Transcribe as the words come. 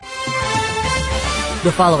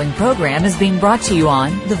The following program is being brought to you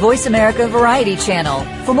on the Voice America Variety Channel.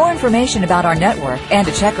 For more information about our network and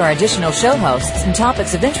to check our additional show hosts and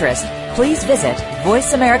topics of interest, please visit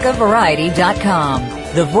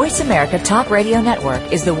voiceamericavariety.com. The Voice America Talk Radio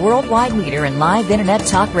Network is the worldwide leader in live Internet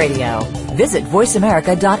talk radio. Visit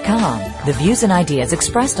voiceamerica.com. The views and ideas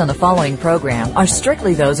expressed on the following program are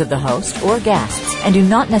strictly those of the host or guests and do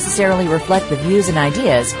not necessarily reflect the views and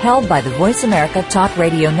ideas held by the Voice America Talk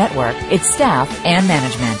Radio Network, its staff, and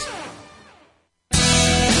management.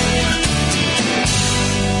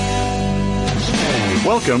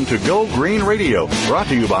 Welcome to Go Green Radio, brought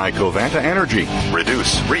to you by Covanta Energy.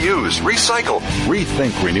 Reduce, reuse, recycle,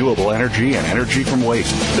 rethink renewable energy and energy from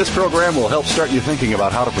waste. This program will help start you thinking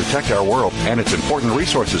about how to protect our world and its important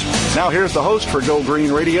resources. Now here's the host for Go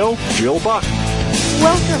Green Radio, Jill Buck.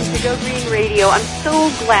 Welcome to Go Green Radio. I'm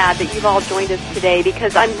so glad that you've all joined us today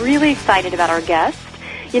because I'm really excited about our guest.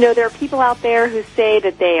 You know, there are people out there who say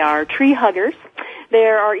that they are tree huggers.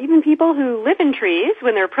 There are even people who live in trees.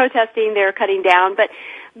 When they're protesting, they're cutting down. But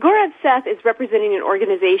Gaurav Seth is representing an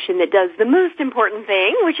organization that does the most important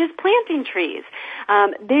thing, which is planting trees.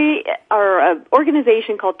 They are an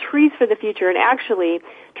organization called Trees for the Future, and actually,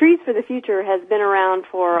 Trees for the Future has been around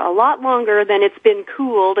for a lot longer than it's been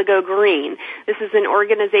cool to go green. This is an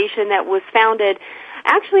organization that was founded.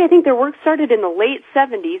 Actually, I think their work started in the late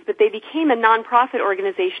 70s, but they became a nonprofit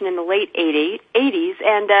organization in the late 80s,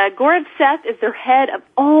 and Gaurav Seth is their head of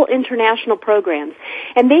all international programs.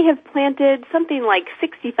 And they have planted something like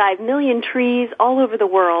 65 million trees all over the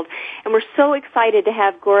world, and we're so excited to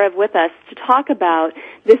have Gaurav with us to talk about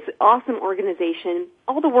this awesome organization,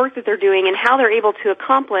 all the work that they're doing, and how they're able to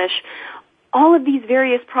accomplish all of these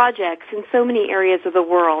various projects in so many areas of the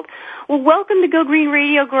world. Well, welcome to Go Green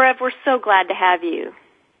Radio, Gaurav. We're so glad to have you.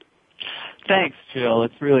 Thanks, Jill.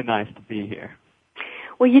 It's really nice to be here.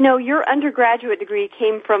 Well, you know, your undergraduate degree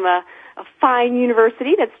came from a fine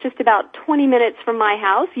university that's just about 20 minutes from my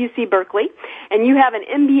house, UC Berkeley, and you have an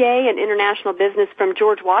MBA in International Business from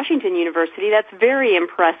George Washington University. That's very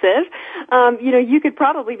impressive. You know, you could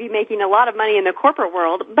probably be making a lot of money in the corporate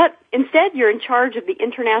world, but instead you're in charge of the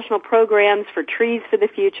international programs for Trees for the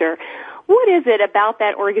Future. What is it about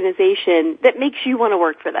that organization that makes you want to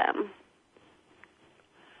work for them?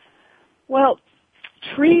 Well,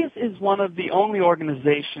 Trees is one of the only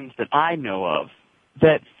organizations that I know of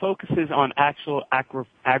that focuses on actual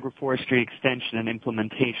agroforestry extension and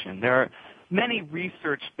implementation. There are many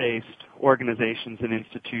research-based organizations and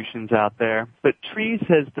institutions out there, but Trees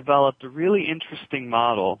has developed a really interesting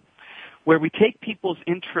model where we take people's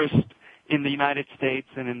interest in the United States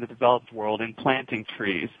and in the developed world in planting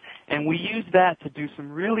trees, and we use that to do some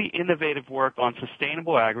really innovative work on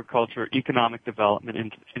sustainable agriculture, economic development,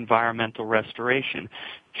 and environmental restoration.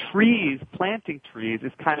 Planting trees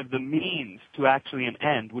is kind of the means to actually an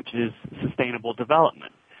end, which is sustainable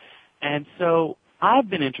development. And so I've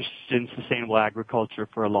been interested in sustainable agriculture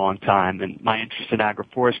for a long time, and my interest in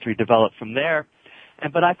agroforestry developed from there.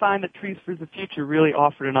 But I find that Trees for the Future really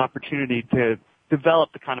offered an opportunity to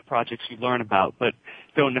develop the kind of projects you learn about, but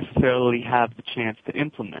don't necessarily have the chance to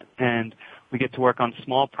implement. And we get to work on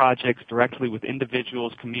small projects directly with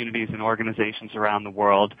individuals, communities, and organizations around the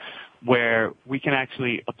world where we can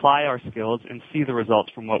actually apply our skills and see the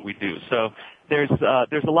results from what we do. So there's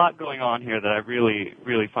a lot going on here that I really,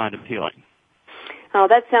 really find appealing. Oh,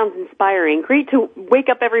 that sounds inspiring. Great to wake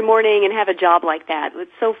up every morning and have a job like that. It's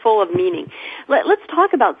so full of meaning. Let's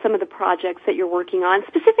talk about some of the projects that you're working on.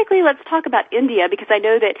 Specifically, let's talk about India, because I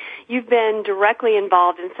know that you've been directly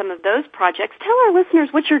involved in some of those projects. Tell our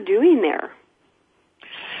listeners what you're doing there.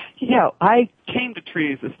 Yeah, I came to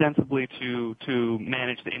Trees ostensibly to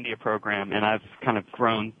manage the India program, and I've kind of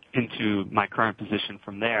grown into my current position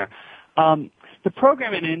from there. The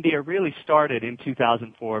program in India really started in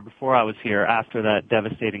 2004, before I was here, after that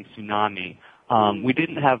devastating tsunami. We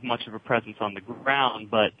didn't have much of a presence on the ground,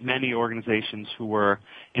 but many organizations who were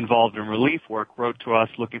involved in relief work wrote to us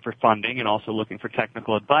looking for funding and also looking for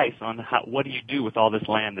technical advice on what do you do with all this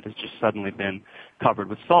land that has just suddenly been covered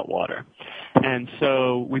with salt water. And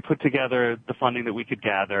so we put together the funding that we could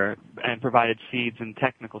gather and provided seeds and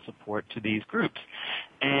technical support to these groups.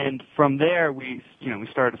 And from there, we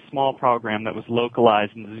started a small program that was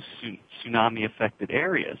localized in the tsunami-affected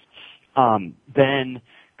areas. Then,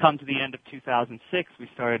 come to the end of 2006, we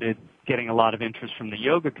started getting a lot of interest from the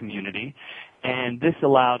yoga community, and this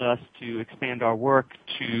allowed us to expand our work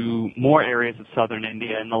to more areas of southern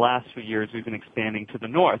India. In the last few years, we've been expanding to the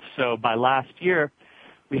north. So by last year,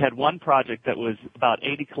 we had one project that was about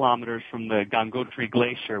 80 kilometers from the Gangotri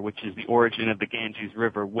Glacier, which is the origin of the Ganges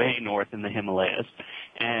River, way north in the Himalayas.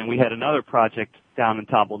 And we had another project down in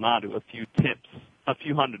Tamil Nadu, a few tips a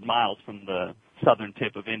few hundred miles from the southern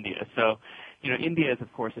tip of India. So, India is,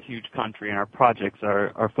 of course, a huge country, and our projects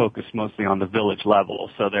are focused mostly on the village level.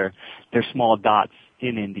 So they're small dots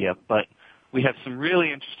in India, but we have some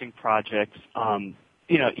really interesting projects.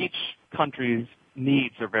 Each country's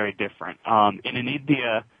needs are very different. In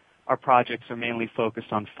India, our projects are mainly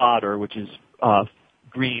focused on fodder, which is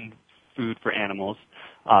green food for animals,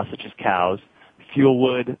 such as cows, fuel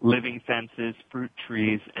wood, living fences, fruit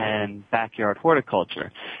trees, and backyard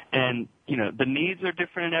horticulture. And, the needs are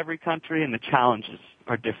different in every country, and the challenges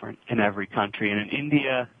are different in every country. And in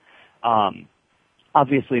India,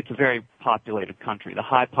 obviously, it's a very populated country. The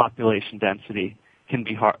high population density can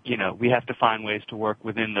be hard. We have to find ways to work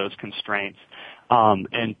within those constraints.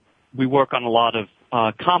 And we work on a lot of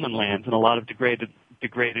common lands and a lot of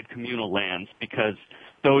degraded communal lands, because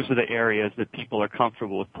those are the areas that people are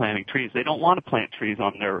comfortable with planting trees. They don't want to plant trees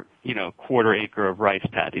on their, quarter acre of rice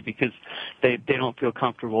paddy, because they don't feel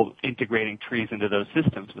comfortable integrating trees into those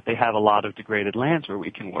systems, but they have a lot of degraded lands where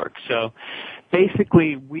we can work. So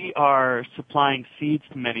basically, we are supplying seeds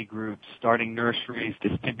to many groups, starting nurseries,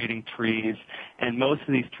 distributing trees, and most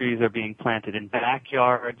of these trees are being planted in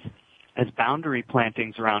backyards as boundary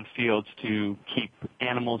plantings around fields to keep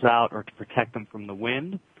animals out or to protect them from the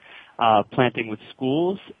wind. Planting with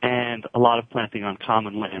schools, and a lot of planting on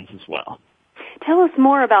common lands as well. Tell us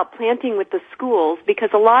more about planting with the schools, because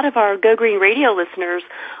a lot of our Go Green Radio listeners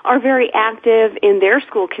are very active in their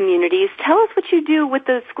school communities. Tell us what you do with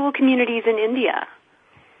the school communities in India.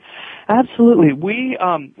 Absolutely. We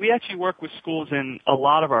actually work with schools in a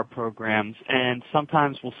lot of our programs, and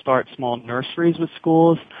sometimes we'll start small nurseries with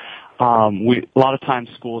schools. A lot of times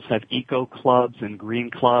schools have eco clubs and green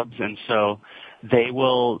clubs, and so they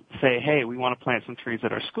will say, hey, we want to plant some trees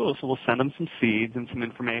at our school, so we'll send them some seeds and some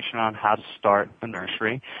information on how to start a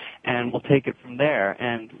nursery, and we'll take it from there.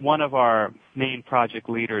 And one of our main project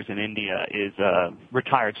leaders in India is a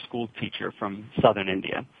retired school teacher from southern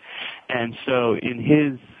India. And so in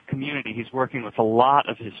his community, he's working with a lot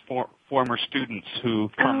of his former students who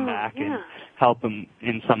come back and help him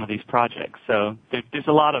in some of these projects. So there's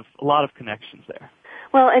a lot of connections there.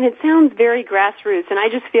 Well, and it sounds very grassroots, and I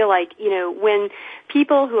just feel like, when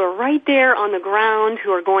people who are right there on the ground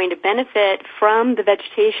who are going to benefit from the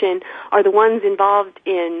vegetation are the ones involved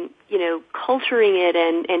in, culturing it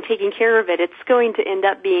and taking care of it, it's going to end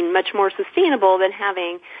up being much more sustainable than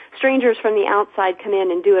having strangers from the outside come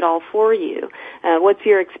in and do it all for you. What's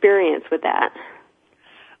your experience with that?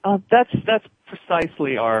 That's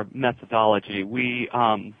precisely our methodology. We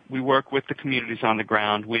work with the communities on the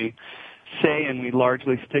ground. We say, and we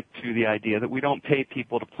largely stick to the idea that we don't pay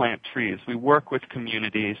people to plant trees. We work with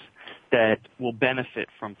communities that will benefit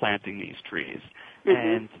from planting these trees. Mm-hmm.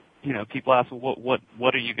 And, people ask, well,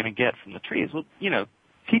 what are you going to get from the trees? Well,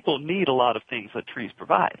 people need a lot of things that trees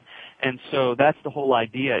provide. And so that's the whole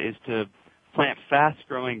idea, is to plant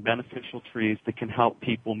fast-growing, beneficial trees that can help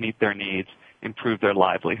people meet their needs, improve their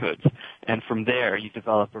livelihoods. And from there, you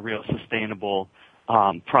develop a real sustainable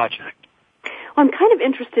project. Well, I'm kind of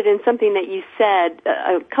interested in something that you said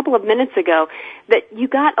a couple of minutes ago, that you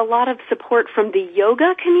got a lot of support from the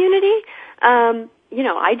yoga community.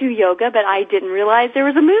 I do yoga, but I didn't realize there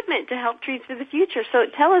was a movement to help trees for the future. So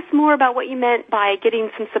tell us more about what you meant by getting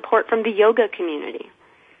some support from the yoga community.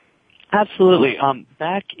 Absolutely.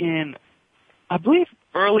 Back in, I believe,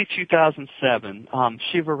 early 2007,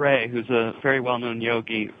 Shiva Ray, who's a very well-known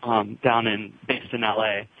yogi based in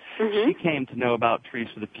L.A., she came to know about Trees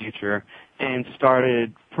for the Future and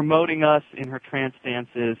started promoting us in her trance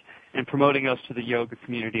dances and promoting us to the yoga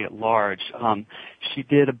community at large. She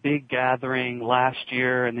did a big gathering last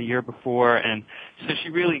year and the year before, and so she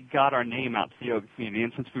really got our name out to the yoga community.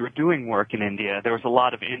 And since we were doing work in India, there was a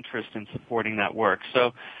lot of interest in supporting that work.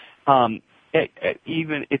 So it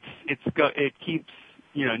keeps,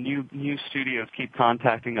 new studios keep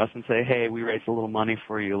contacting us and say, hey, we raised a little money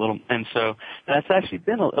for you, and so that's actually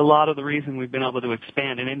been a lot of the reason we've been able to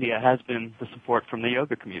expand in India, has been the support from the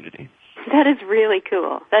yoga community. That is really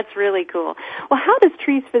cool. That's really cool. Well, how does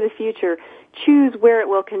Trees for the Future choose where it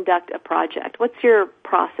will conduct a project? What's your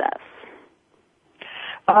process?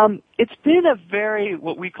 It's been a very,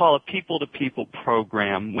 what we call a people-to-people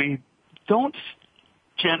program. We don't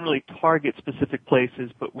generally target specific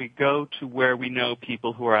places, but we go to where we know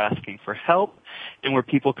people who are asking for help and where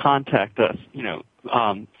people contact us.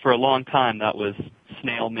 For a long time that was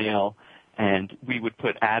snail mail and we would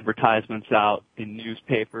put advertisements out in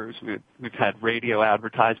newspapers. We've had radio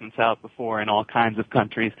advertisements out before in all kinds of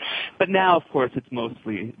countries. But now, of course, it's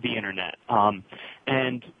mostly the Internet.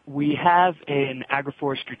 And we have an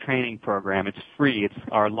agroforestry training program. It's free. It's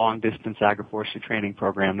our long-distance agroforestry training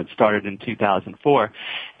program that started in 2004.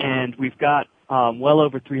 And we've got well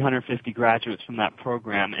over 350 graduates from that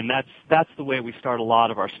program, and that's the way we start a lot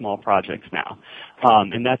of our small projects now.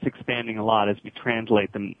 And that's expanding a lot as we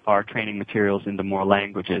translate our training materials into more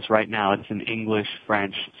languages. Right now it's in English,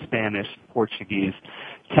 French, Spanish, Portuguese,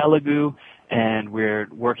 Telugu, and we're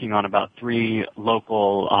working on about 3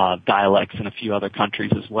 local dialects in a few other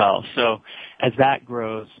countries as well. So as that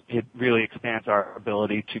grows, it really expands our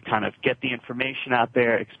ability to kind of get the information out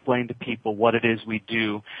there, explain to people what it is we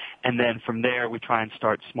do, and then from there we try and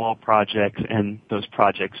start small projects, and those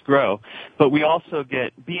projects grow. But we also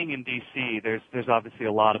get, being in D.C., there's obviously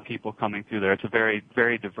a lot of people coming through there. It's a very,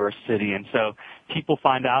 very diverse city, and so people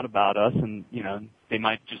find out about us, and, you know, they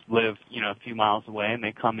might just live, you know, a few miles away, and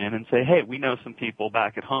they come in and say, hey, we know some people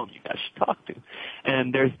back at home you guys should talk to.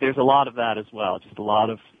 And there's a lot of that as well, just a lot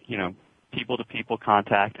of, you know, people-to-people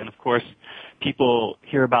contact. And, of course, people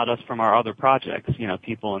hear about us from our other projects. You know,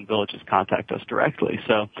 people in villages contact us directly.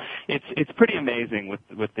 So it's pretty amazing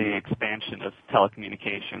with the expansion of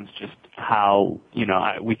telecommunications, just how, you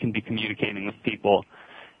know, we can be communicating with people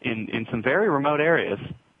in some very remote areas.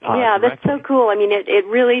 Yeah, that's so cool. I mean, it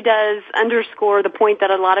really does underscore the point that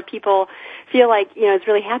a lot of people feel like, you know, is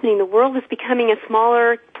really happening. The world is becoming a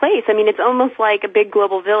smaller place. I mean, it's almost like a big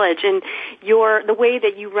global village, and the way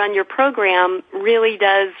that you run your program really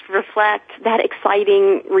does reflect that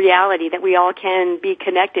exciting reality that we all can be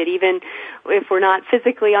connected, even if we're not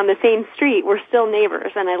physically on the same street. We're still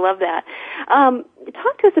neighbors, and I love that.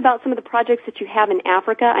 Talk to us about some of the projects that you have in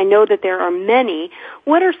Africa. I know that there are many.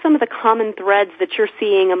 What are some of the common threads that you're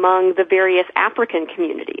seeing among the various African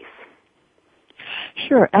communities?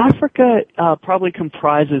 Sure. Africa probably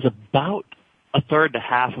comprises about a third to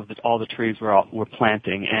half of all the trees we're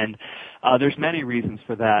planting, and there's many reasons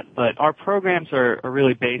for that. But our programs are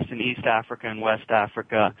really based in East Africa and West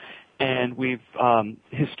Africa, and we've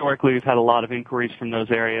historically we've had a lot of inquiries from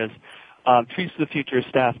those areas. Trees for the Future is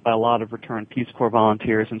staffed by a lot of returned Peace Corps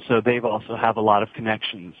volunteers, and so they've also have a lot of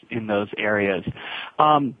connections in those areas.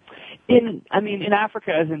 In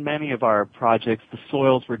Africa, as in many of our projects, the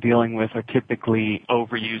soils we're dealing with are typically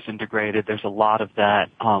overused and degraded. There's a lot of that.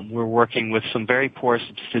 We're working with some very poor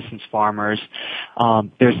subsistence farmers.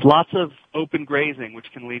 There's lots of open grazing, which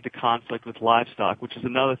can lead to conflict with livestock, which is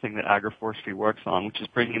another thing that agroforestry works on, which is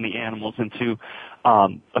bringing the animals into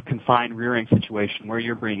a confined rearing situation where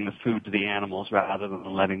you're bringing the food to the animals rather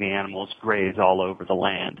than letting the animals graze all over the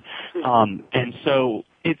land. And so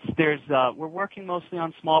we're working mostly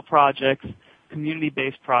on small projects,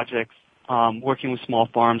 community-based projects, working with small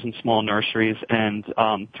farms and small nurseries, and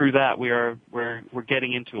through that we're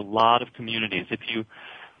getting into a lot of communities.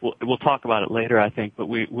 We'll talk about it later, I think, but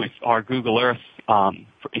with our Google Earth,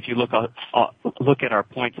 if you look at our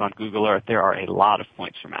points on Google Earth, there are a lot of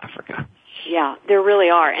points from Africa. Yeah, there really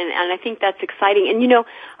are, and I think that's exciting. And, you know,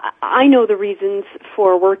 I know the reasons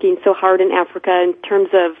for working so hard in Africa in terms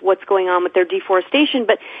of what's going on with their deforestation,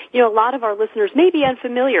 but, you know, a lot of our listeners may be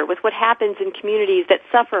unfamiliar with what happens in communities that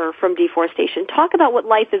suffer from deforestation. Talk about what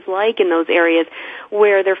life is like in those areas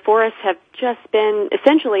where their forests have just been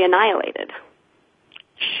essentially annihilated.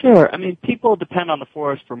 Sure. I mean, people depend on the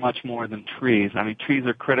forest for much more than trees. I mean, trees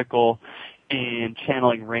are critical in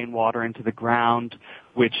channeling rainwater into the ground,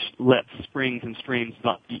 which lets springs and streams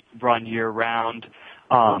run year-round.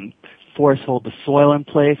 Forests hold the soil in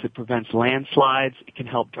place. It prevents landslides. It can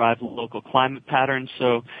help drive local climate patterns.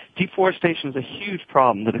 So deforestation is a huge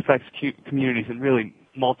problem that affects communities in really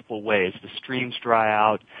multiple ways. The streams dry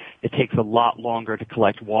out. It takes a lot longer to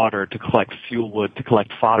collect water, to collect fuel wood, to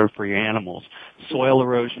collect fodder for your animals. Soil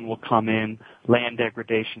erosion will come in. Land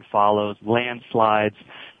degradation follows. Landslides.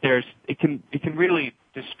 It can really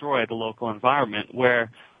destroy the local environment,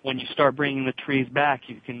 where when you start bringing the trees back,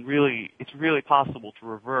 it's really possible to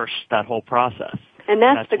reverse that whole process. And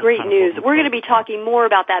that's the great news. We're going to be talking more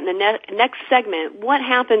about that in the next segment. What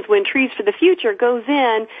happens when Trees for the Future goes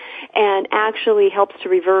in and actually helps to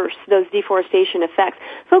reverse those deforestation effects.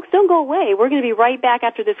 Folks, don't go away. We're going to be right back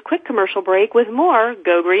after this quick commercial break with more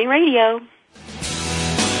Go Green Radio.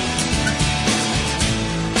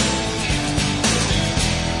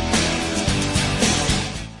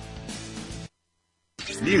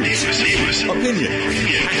 views, opinion.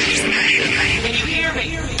 Can you hear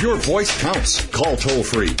me? Your voice counts. Call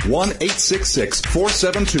toll-free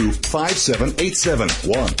 1-866-472-5787.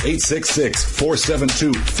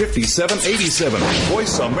 1-866-472-5787.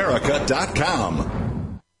 VoiceAmerica.com.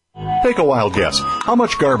 Take a wild guess. How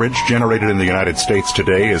much garbage generated in the United States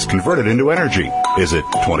today is converted into energy? Is it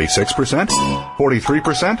 26%,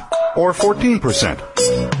 43%, or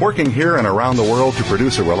 14%? Working here and around the world to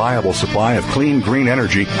produce a reliable supply of clean, green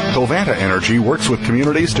energy, Covanta Energy works with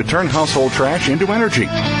communities to turn household trash into energy.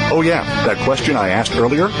 Oh yeah, that question I asked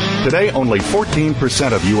earlier? Today, only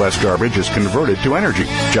 14% of U.S. garbage is converted to energy.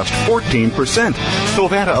 Just 14%.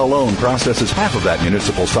 Covanta alone processes half of that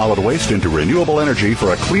municipal solid waste into renewable energy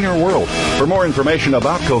for a cleaner world. For more information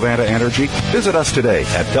about Covanta Energy, visit us today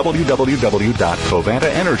at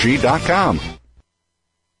www.covantaenergy.com.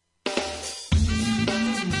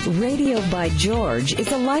 Radio by George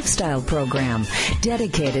is a lifestyle program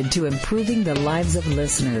dedicated to improving the lives of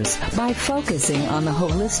listeners by focusing on the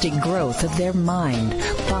holistic growth of their mind,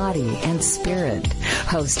 body, and spirit.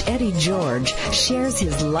 Host Eddie George shares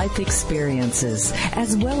his life experiences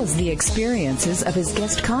as well as the experiences of his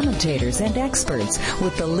guest commentators and experts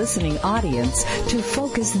with the listening audience to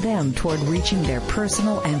focus them toward reaching their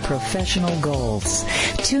personal and professional goals.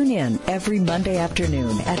 Tune in every Monday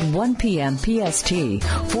afternoon at 1 p.m. PST,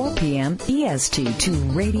 4 p.m. EST to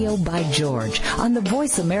Radio by George on the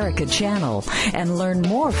Voice America channel and learn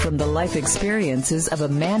more from the life experiences of a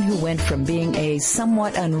man who went from being a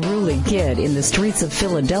somewhat unruly kid in the streets of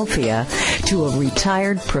Philadelphia to a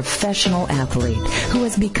retired professional athlete who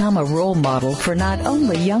has become a role model for not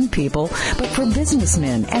only young people but for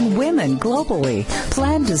businessmen and women globally.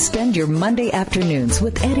 Plan to spend your Monday afternoons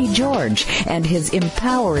with Eddie George and his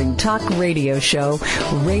empowering talk radio show,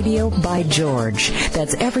 Radio by George.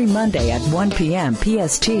 That's every Monday at 1 p.m.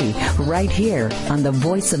 PST, right here on the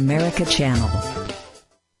Voice America channel.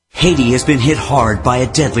 Haiti has been hit hard by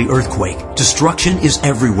a deadly earthquake. Destruction is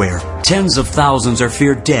everywhere. Tens of thousands are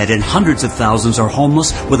feared dead and hundreds of thousands are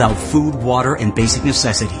homeless without food, water, and basic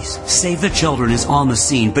necessities. Save the Children is on the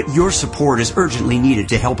scene, but your support is urgently needed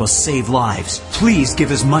to help us save lives. Please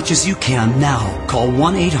give as much as you can now. Call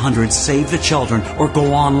 1-800-SAVE-THE-CHILDREN or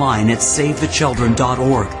go online at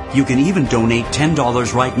SaveTheChildren.org. You can even donate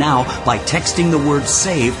 $10 right now by texting the word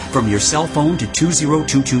SAVE from your cell phone to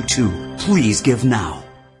 20222. Please give now.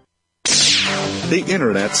 The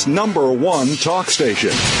Internet's #1 talk station.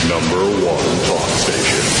 #1 talk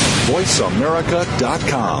station.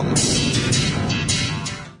 VoiceAmerica.com.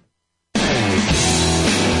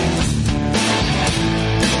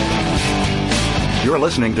 You're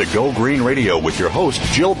listening to Go Green Radio with your host,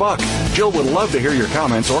 Jill Buck. Jill would love to hear your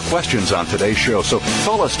comments or questions on today's show, so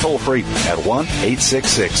call us toll-free at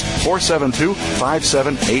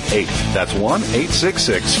 1-866-472-5788. That's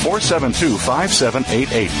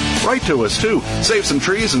 1-866-472-5788. Write to us, too. Save some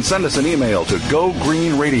trees and send us an email to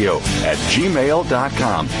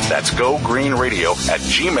gogreenradio@gmail.com. That's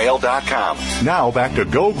gogreenradio@gmail.com. Now back to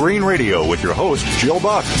Go Green Radio with your host, Jill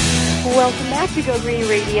Buck. Welcome back to Go Green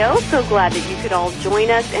Radio. So glad that you could all join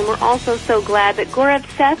us, and we're also so glad that Gaurav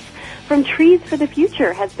Seth from Trees for the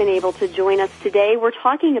Future has been able to join us today. We're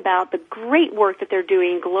talking about the great work that they're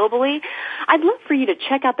doing globally. I'd love for you to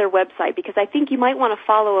check out their website because I think you might want to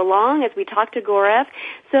follow along as we talk to Gaurav.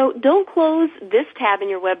 So don't close this tab in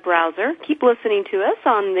your web browser. Keep listening to us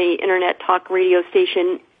on the Internet Talk Radio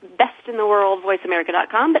station Best in the World,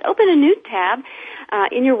 VoiceAmerica.com, but open a new tab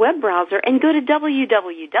in your web browser and go to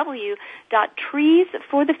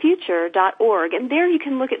www.treesforthefuture.org. And there you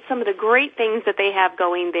can look at some of the great things that they have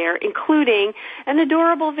going there, including an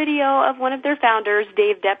adorable video of one of their founders,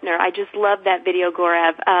 Dave Deppner. I just love that video,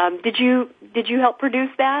 Gaurav. Did you help produce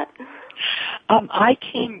that? I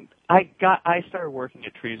started working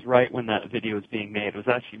at Trees right when that video was being made. It was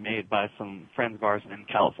actually made by some friends of ours in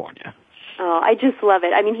California. Oh, I just love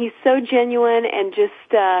it. I mean, he's so genuine and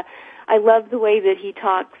just, I love the way that he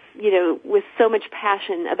talks, with so much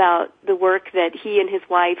passion about the work that he and his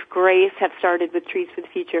wife, Grace, have started with Trees for the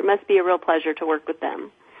Future. It must be a real pleasure to work with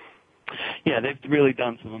them. Yeah, they've really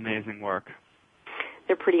done some amazing work.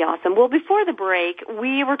 They're pretty awesome. Well, before the break,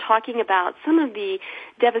 we were talking about some of the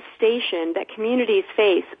devastation that communities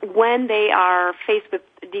face when they are faced with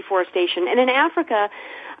deforestation. And in Africa,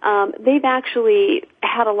 they've actually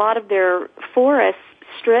had a lot of their forests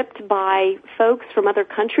stripped by folks from other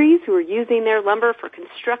countries who are using their lumber for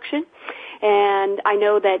construction. And I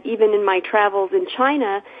know that even in my travels in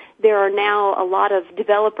China, there are now a lot of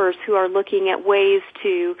developers who are looking at ways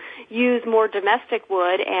to use more domestic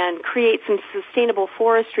wood and create some sustainable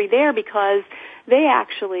forestry there because they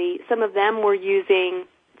actually, some of them were using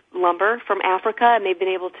lumber from Africa, and they've been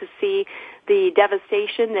able to see the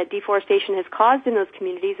devastation that deforestation has caused in those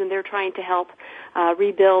communities, and they're trying to help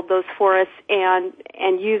rebuild those forests and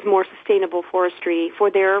use more sustainable forestry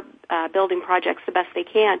for their building projects the best they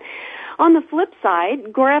can. On the flip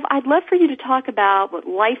side, Gaurav, I'd love for you to talk about what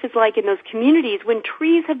life is like in those communities when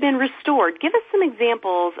trees have been restored. Give us some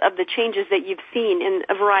examples of the changes that you've seen in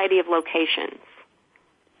a variety of locations.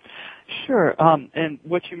 Sure, and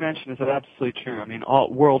what you mentioned is absolutely true. I mean,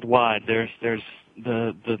 worldwide, there's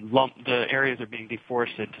the areas are being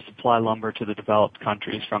deforested to supply lumber to the developed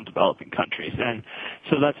countries from developing countries, and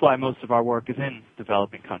so that's why most of our work is in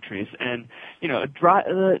developing countries. And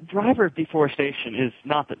the driver of deforestation is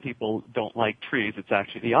not that people don't like trees; it's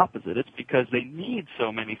actually the opposite. It's because they need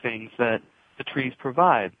so many things that the trees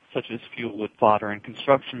provide, such as fuel, wood, fodder, and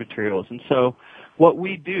construction materials. And so what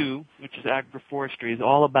we do, which is agroforestry, is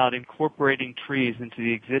all about incorporating trees into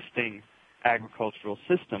the existing agricultural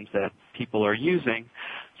systems that people are using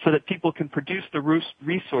so that people can produce the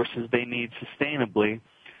resources they need sustainably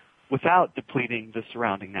without depleting the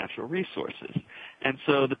surrounding natural resources. And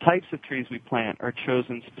so the types of trees we plant are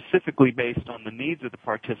chosen specifically based on the needs of the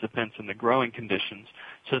participants and the growing conditions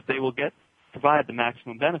so that they will provide the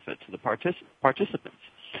maximum benefit to the participants.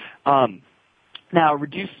 Now,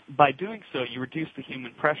 by doing so, you reduce the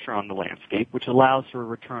human pressure on the landscape, which allows for a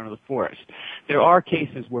return of the forest. There are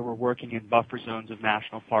cases where we're working in buffer zones of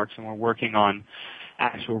national parks and we're working on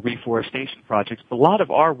actual reforestation projects, but a lot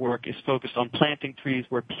of our work is focused on planting trees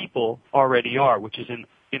where people already are, which is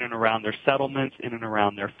in and around their settlements, in and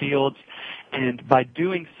around their fields, and by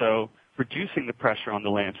doing so, reducing the pressure on the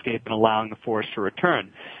landscape and allowing the forest to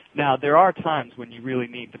return. Now, there are times when you really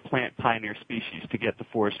need to plant pioneer species to get the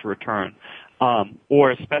forest to return,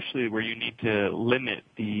 or especially where you need to limit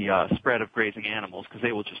the spread of grazing animals because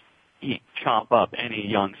they will just chomp up any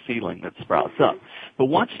young seedling that sprouts up. But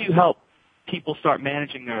once you help people start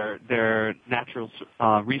managing their natural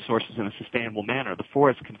resources in a sustainable manner, the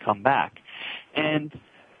forest can come back. And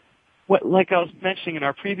like I was mentioning in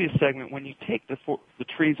our previous segment, when you take the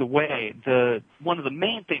trees away, one of the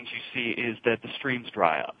main things you see is that the streams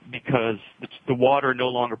dry up because the water no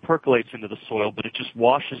longer percolates into the soil, but it just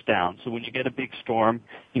washes down. So when you get a big storm,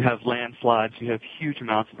 you have landslides, you have huge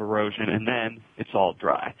amounts of erosion, and then it's all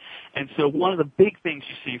dry. And so one of the big things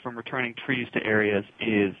you see from returning trees to areas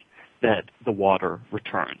is that the water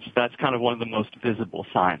returns. That's kind of one of the most visible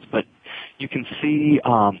signs. But you can see,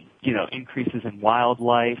 increases in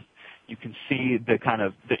wildlife. You can see the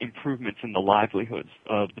improvements in the livelihoods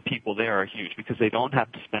of the people there are huge because they don't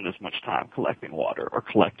have to spend as much time collecting water or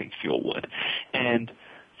collecting fuel wood. And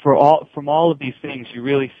from all of these things, you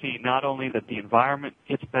really see not only that the environment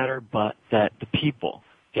gets better, but that the people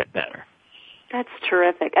get better. That's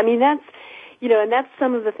terrific. I mean, that's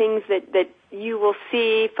some of the things that you will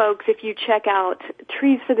see, folks, if you check out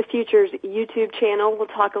Trees for the Future's YouTube channel. We'll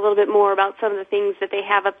talk a little bit more about some of the things that they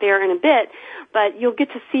have up there in a bit, but you'll get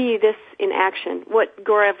to see this in action, what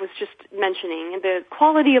Gaurav was just mentioning, and the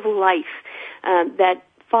quality of life that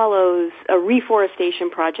follows a reforestation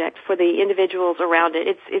project for the individuals around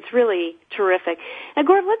it. It's really terrific. Now,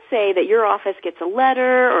 Gaurav, let's say that your office gets a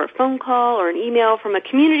letter or a phone call or an email from a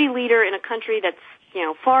community leader in a country that's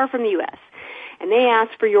far from the U.S., and they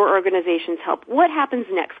ask for your organization's help. What happens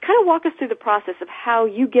next? Kind of walk us through the process of how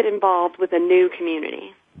you get involved with a new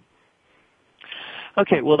community.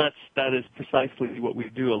 Okay, well, that is precisely what we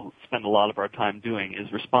do. Spend a lot of our time doing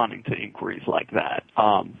is responding to inquiries like that,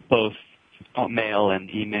 both on mail and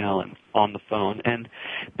email and on the phone. And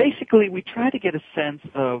basically, we try to get a sense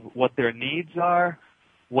of what their needs are,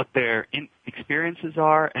 what their experiences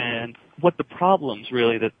are, and what the problems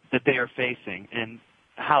really that they are facing, and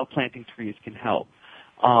how planting trees can help.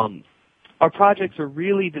 Our projects are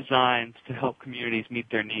really designed to help communities meet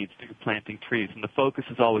their needs through planting trees, and the focus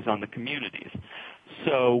is always on the communities.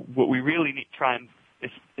 So what we really need to try and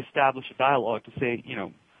establish a dialogue to say,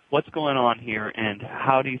 what's going on here, and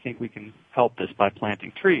how do you think we can help this by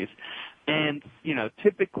planting trees? And,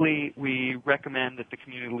 typically we recommend that the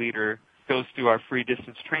community leader goes through our free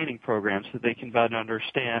distance training program so they can better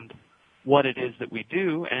understand what it is that we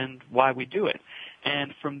do and why we do it.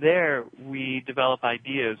 And from there, we develop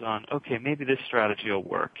ideas on, okay, maybe this strategy will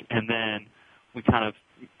work. And then we kind of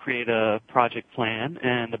create a project plan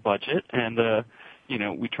and a budget, and,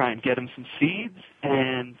 we try and get them some seeds,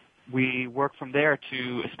 and we work from there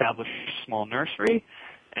to establish a small nursery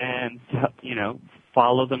and,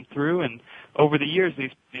 follow them through. And over the years,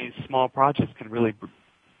 these small projects can really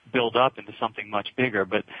build up into something much bigger.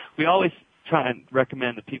 But we always try and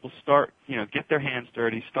recommend that people start, get their hands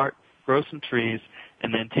dirty, grow some trees,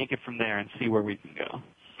 and then take it from there and see where we can go.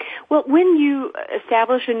 Well, when you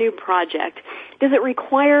establish a new project, does it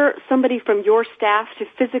require somebody from your staff to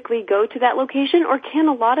physically go to that location, or can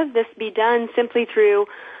a lot of this be done simply through,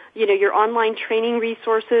 your online training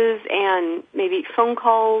resources and maybe phone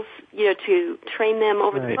calls, to train them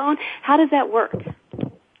over the phone? How does that work?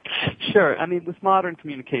 Sure. I mean, with modern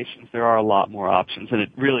communications, there are a lot more options, and it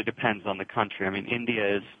really depends on the country. I mean,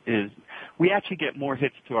 India we actually get more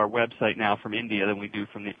hits to our website now from India than we do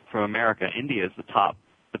from America. India is the top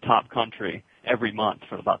country every month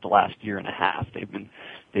for about the last year and a half. They've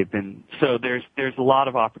been so there's a lot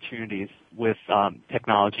of opportunities with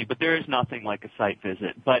technology, but there is nothing like a site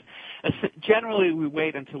visit. But generally, we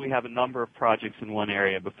wait until we have a number of projects in one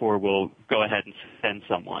area before we'll go ahead and send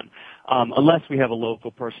someone, unless we have a local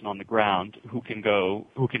person on the ground who can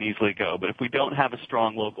easily go. But if we don't have a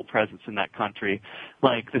strong local presence in that country,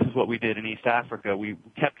 like this is what we did in East Africa, we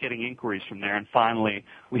kept getting inquiries from there, and finally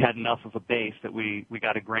we had enough of a base that we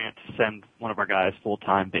got a grant to send one of our guys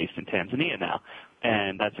full-time based in Tanzania now.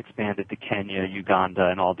 And that's expanded to Kenya,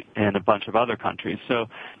 Uganda, and a bunch of other countries. So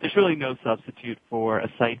there's really no substitute for a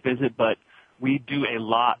site visit, but we do a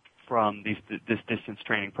lot from this distance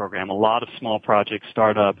training program. A lot of small projects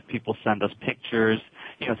start up. People send us pictures,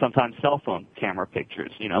 sometimes cell phone camera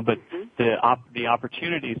pictures, but the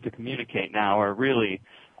opportunities to communicate now are really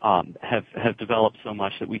have developed so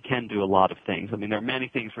much that we can do a lot of things. I mean, there are many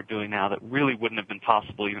things we're doing now that really wouldn't have been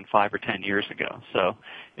possible even 5 or 10 years ago. So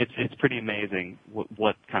it's pretty amazing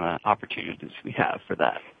what kind of opportunities we have for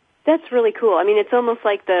that. That's really cool. I mean, it's almost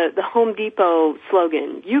like the Home Depot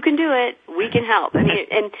slogan, you can do it, we can help. I mean,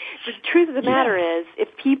 and the truth of the matter is, if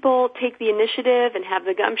people take the initiative and have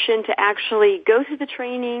the gumption to actually go through the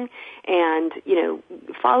training and,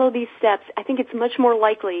 follow these steps, I think it's much more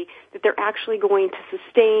likely that they're actually going to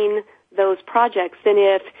sustain those projects than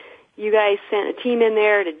if you guys sent a team in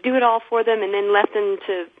there to do it all for them and then left them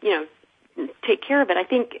to, take care of it. I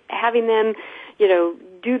think having them,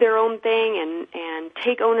 do their own thing and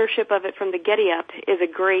take ownership of it from the get-up is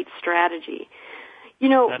a great strategy.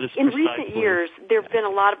 In recent years, there have been a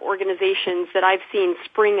lot of organizations that I've seen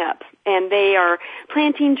spring up, and they are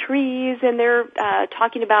planting trees, and they're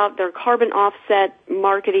talking about their carbon offset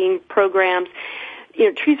marketing programs.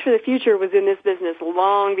 Trees for the Future was in this business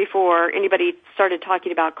long before anybody started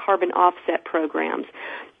talking about carbon offset programs.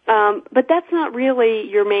 But that's not really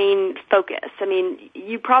your main focus. I mean,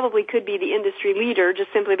 you probably could be the industry leader just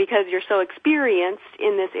simply because you're so experienced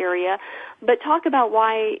in this area. But talk about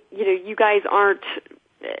why, you guys aren't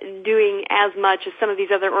doing as much as some of these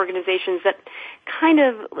other organizations that kind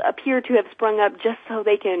of appear to have sprung up just so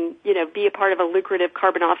they can, be a part of a lucrative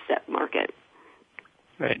carbon offset market.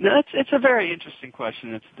 Right. No, it's a very interesting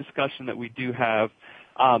question. It's a discussion that we do have.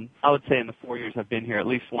 I would say in the 4 years I've been here, at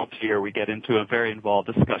least once a year we get into a very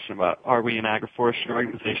involved discussion about, are we an agroforestry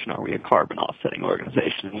organization, are we a carbon offsetting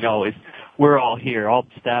organization? And we're all here, all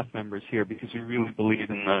the staff members here, because we really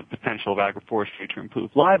believe in the potential of agroforestry to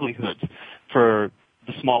improve livelihoods for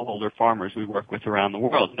the smallholder farmers we work with around the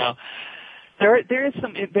world. Now, there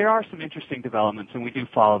are some interesting developments, and we do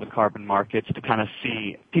follow the carbon markets to kind of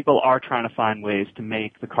see. People are trying to find ways to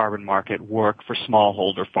make the carbon market work for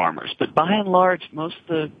smallholder farmers. But by and large, most of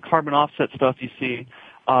the carbon offset stuff you see,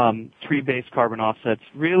 tree-based carbon offsets,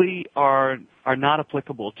 really are not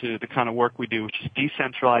applicable to the kind of work we do, which is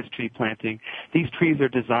decentralized tree planting. These trees are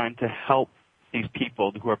designed to help these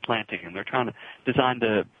people who are planting, and they're designed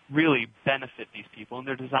to really benefit these people, and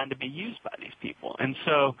they're designed to be used by these people. And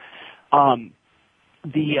so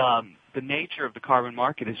the nature of the carbon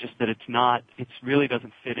market is just that it really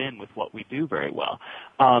doesn't fit in with what we do very well.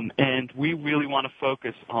 And we really want to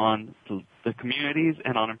focus on the communities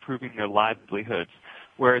and on improving their livelihoods.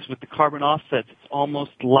 Whereas with the carbon offsets, it's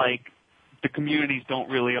almost like the communities don't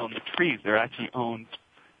really own the trees. They're actually owned,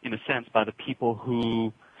 in a sense, by the people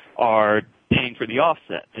who are paying for the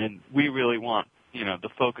offset. And we really want, the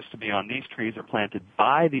focus to be on these trees are planted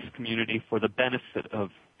by this community for the benefit of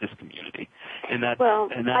this community.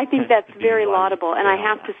 I think that's very laudable, and I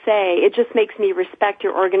have to say, it just makes me respect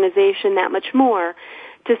your organization that much more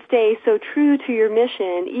to stay so true to your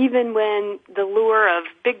mission, even when the lure of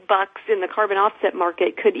big bucks in the carbon offset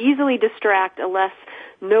market could easily distract a less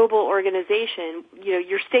noble organization.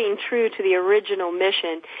 You're staying true to the original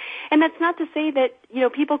mission. And that's not to say that,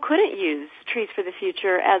 people couldn't use Trees for the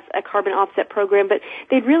Future as a carbon offset program, but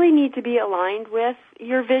they'd really need to be aligned with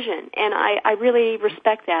your vision. And I really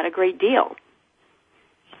respect that a great deal.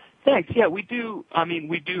 Thanks. Yeah, we do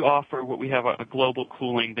offer what we have a global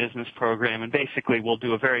cooling business program, and basically we'll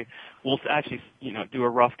actually do a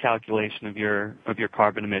rough calculation of your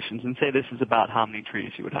carbon emissions and say this is about how many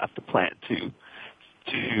trees you would have to plant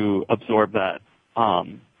to absorb that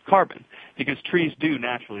carbon, because trees do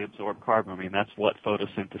naturally absorb carbon. I mean, that's what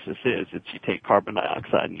photosynthesis is. It's you take carbon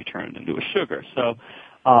dioxide and you turn it into a sugar. So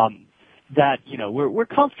that, we're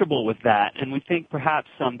comfortable with that, and we think perhaps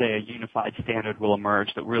someday a unified standard will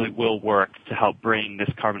emerge that really will work to help bring this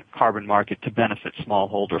carbon market to benefit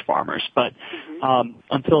smallholder farmers. But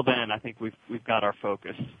until then, I think we've got our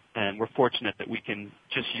focus, and we're fortunate that we can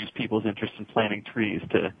just use people's interest in planting trees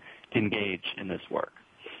to engage in this work.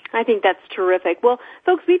 I think that's terrific. Well,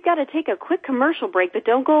 folks, we've got to take a quick commercial break, but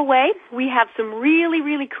don't go away. We have some really,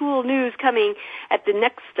 really cool news coming at the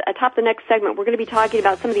top of the next segment. We're going to be talking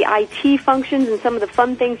about some of the IT functions and some of the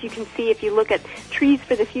fun things you can see if you look at Trees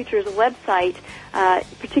for the Future's website,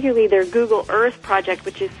 particularly their Google Earth project,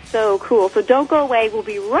 which is so cool. So don't go away. We'll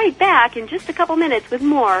be right back in just a couple minutes with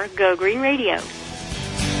more Go Green Radio.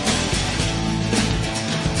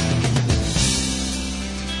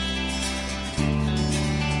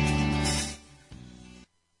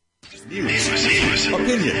 News,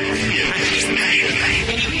 opinion.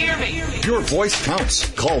 Your voice counts.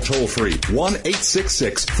 Call toll free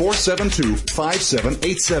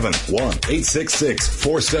 1-866-472-5787.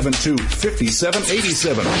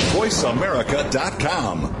 1-866-472-5787.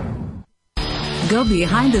 VoiceAmerica.com. Go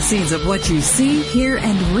behind the scenes of what you see, hear,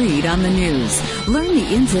 and read on the news. Learn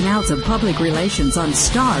the ins and outs of public relations on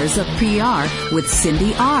Stars of PR with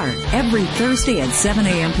Cindy R. every Thursday at 7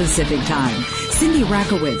 a.m. Pacific Time. Cindy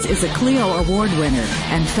Rakowitz is a Clio Award winner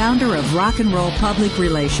and founder of Rock and Roll Public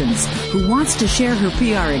Relations, who wants to share her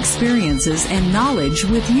PR experiences and knowledge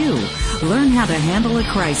with you. Learn how to handle a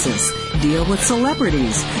crisis, deal with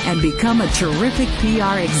celebrities, and become a terrific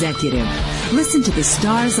PR executive. Listen to the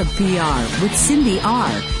Stars of PR with Cindy R.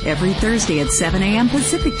 every Thursday at 7 a.m.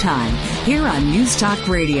 Pacific Time here on News Talk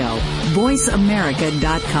Radio,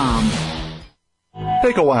 VoiceAmerica.com.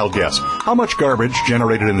 Take a wild guess. How much garbage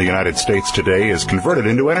generated in the United States today is converted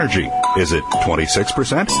into energy? Is it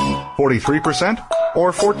 26%, 43%,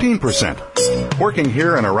 or 14%? Working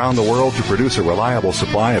here and around the world to produce a reliable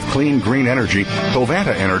supply of clean, green energy,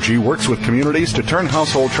 Covanta Energy works with communities to turn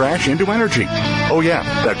household trash into energy. Oh yeah,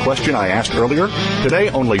 that question I asked earlier? Today,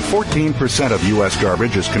 only 14% of U.S.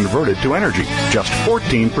 garbage is converted to energy. Just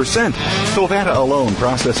 14%. Covanta alone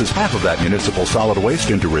processes half of that municipal solid waste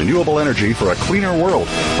into renewable energy for a cleaner world.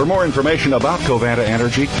 For more information about Covanta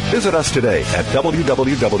Energy, visit us today at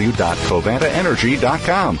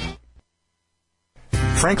www.covantaenergy.com.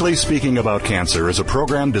 Frankly Speaking About Cancer is a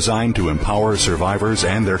program designed to empower survivors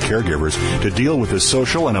and their caregivers to deal with the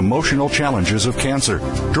social and emotional challenges of cancer.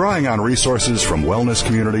 Drawing on resources from wellness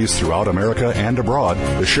communities throughout America and abroad,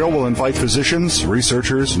 the show will invite physicians,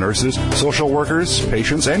 researchers, nurses, social workers,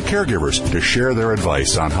 patients, and caregivers to share their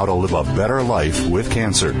advice on how to live a better life with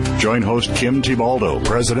cancer. Join host Kim Tibaldo,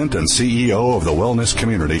 President and CEO of the Wellness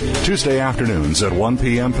Community, Tuesday afternoons at 1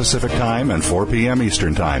 p.m. Pacific Time and 4 p.m.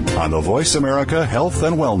 Eastern Time on the Voice America Health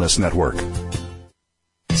and Wellness Network.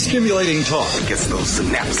 Stimulating talk. It gets those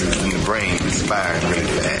synapses in the brain firing really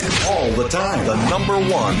fast. All the time. The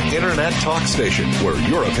 #1 Internet talk station where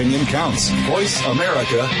your opinion counts.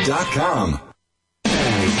 VoiceAmerica.com.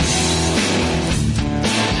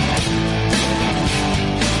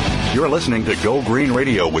 You're listening to Go Green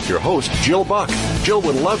Radio with your host, Jill Buck. Jill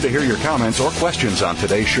would love to hear your comments or questions on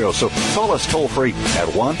today's show, so call us toll-free at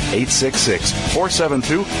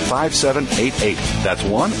 1-866-472-5788. That's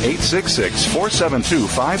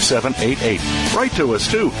 1-866-472-5788. Write to us,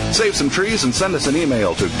 too. Save some trees and send us an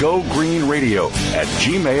email to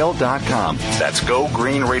gogreenradio@gmail.com. That's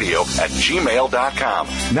gogreenradio@gmail.com.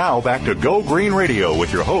 Now back to Go Green Radio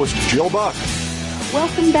with your host, Jill Buck.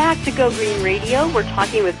 Welcome back to Go Green Radio. We're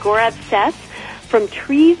talking with Gaurav Seth from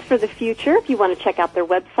Trees for the Future. If you want to check out their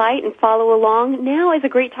website and follow along, now is a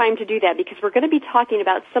great time to do that because we're going to be talking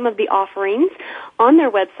about some of the offerings on their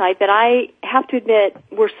website that I have to admit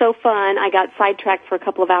were so fun. I got sidetracked for a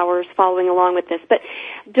couple of hours following along with this. But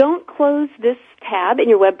don't close this tab in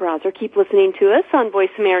your web browser. Keep listening to us on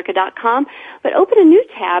VoiceAmerica.com, but open a new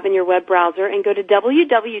tab in your web browser and go to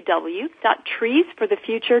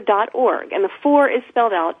www.treesforthefuture.org. And the 4 is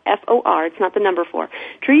spelled out F-O-R. It's not the number 4.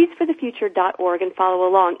 Treesforthefuture.org, and follow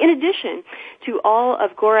along. In addition to all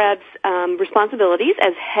of Gaurav's responsibilities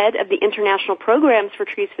as head of the international programs for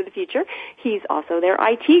Trees for the Future, he's also their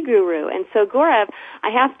IT guru. And so, Gaurav, I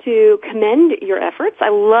have to commend your efforts. I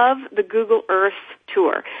love the Google Earth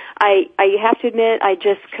tour. I have to admit, I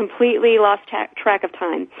just completely lost track of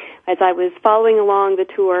time as I was following along the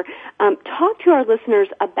tour. Talk to our listeners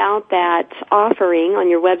about that offering on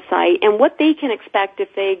your website and what they can expect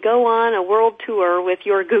if they go on a world tour with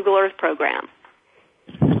your Google Earth program.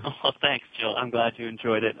 Oh, thanks, Jill. I'm glad you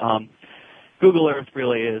enjoyed it. Google Earth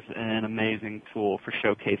really is an amazing tool for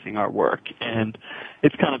showcasing our work, and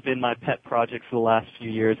it's kind of been my pet project for the last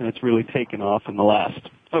few years, and it's really taken off in the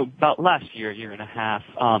about last year and a half.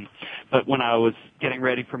 But when I was getting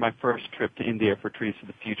ready for my first trip to India for Trees for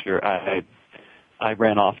the Future, I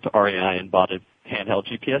ran off to REI and bought a handheld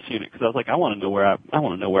GPS unit because I was like, I want to know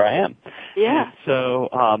where I am. Yeah. And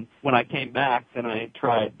so when I came back, then I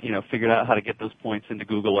tried, figured out how to get those points into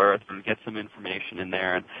Google Earth and get some information in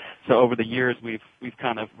there. And so over the years, we've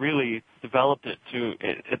kind of really developed it to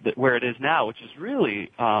where it is now, which is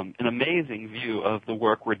really an amazing view of the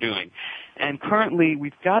work we're doing. And currently,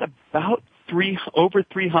 we've got about over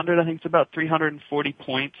 300. I think it's about 340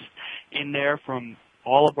 points in there from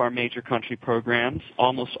all of our major country programs.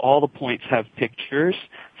 Almost all the points have pictures.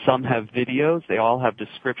 Some have videos. They all have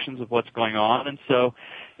descriptions of what's going on. And so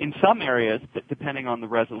in some areas, depending on the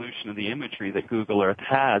resolution of the imagery that Google Earth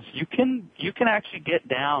has, you can actually get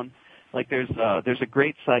down, like there's a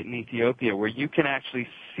great site in Ethiopia where you can actually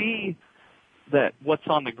see that what's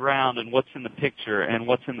on the ground and what's in the picture and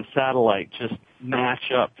what's in the satellite just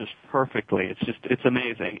match up just perfectly. It's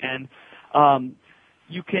amazing. And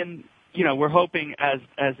you can, we're hoping as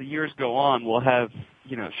the years go on, we'll have,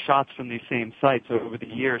 shots from these same sites over the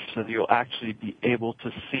years so that you'll actually be able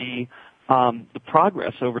to see the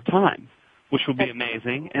progress over time, which will be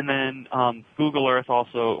amazing. And then Google Earth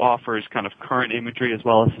also offers kind of current imagery as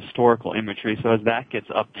well as historical imagery. So as that gets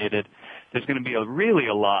updated, there's going to be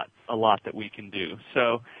a lot that we can do.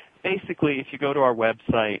 So basically, if you go to our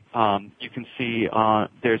website, you can see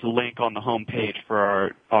there's a link on the home page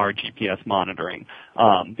for our GPS monitoring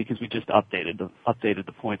because we just updated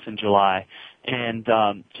the points in July. And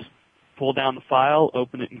just pull down the file,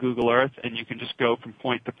 open it in Google Earth, and you can just go from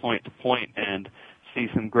point to point to point and see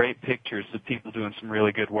some great pictures of people doing some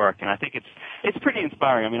really good work. And I think it's pretty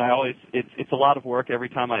inspiring. I mean, it's a lot of work every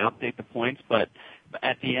time I update the points, but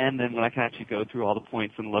at the end, and when I can actually go through all the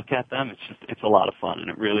points and look at them, it's a lot of fun, and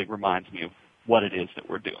it really reminds me of what it is that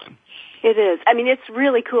we're doing. It is. I mean, it's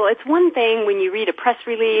really cool. It's one thing when you read a press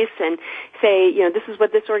release and say, this is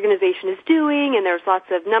what this organization is doing, and there's lots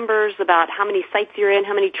of numbers about how many sites you're in,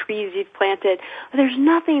 how many trees you've planted. But there's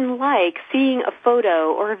nothing like seeing a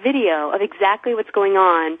photo or a video of exactly what's going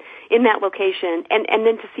on in that location, and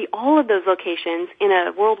then to see all of those locations in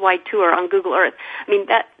a worldwide tour on Google Earth. I mean,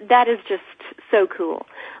 that is just so cool.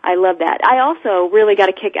 I love that. I also really got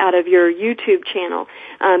a kick out of your YouTube channel.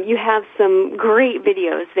 You have some great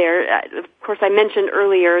videos there. Of course, I mentioned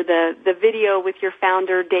earlier the video with your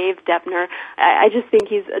founder, Dave Deppner. I just think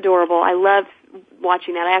he's adorable. I love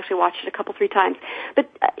watching that. I actually watched it 2-3 times. But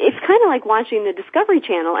it's kind of like watching the Discovery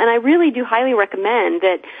Channel, and I really do highly recommend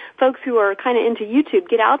that folks who are kind of into YouTube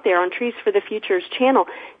get out there on Trees for the Future's channel.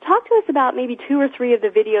 Talk to us about maybe 2 or 3 of the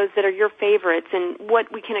videos that are your favorites and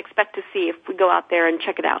what we can expect to see if we go out there and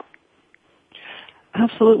check it out.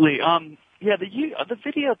 Absolutely. Yeah, the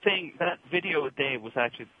video thing, that video with Dave was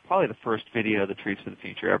actually probably the first video the Trees for the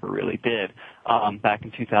Future ever really did back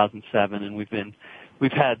in 2007, and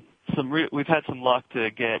we've had some luck to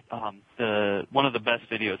get one of the best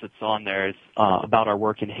videos that's on there is about our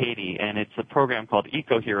work in Haiti, and it's a program called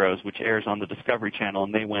Eco Heroes, which airs on the Discovery Channel,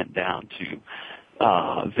 and they went down to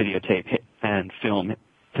videotape and film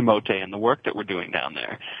Timote and the work that we're doing down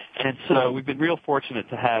there. And so we've been real fortunate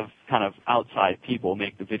to have kind of outside people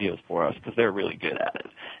make the videos for us because they're really good at it.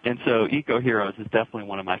 And so Eco Heroes is definitely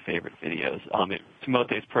one of my favorite videos.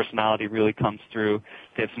 Timote's personality really comes through.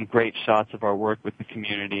 They have some great shots of our work with the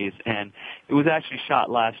communities, and it was actually shot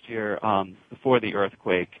last year before the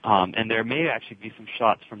earthquake, and there may actually be some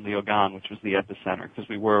shots from the Ogan, which was the epicenter, because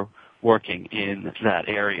we were working in that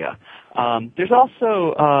area. There's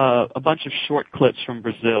also a bunch of short clips from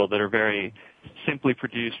Brazil that are very simply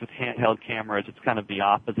produced with handheld cameras. It's kind of the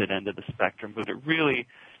opposite end of the spectrum, but they're really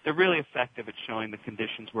effective at showing the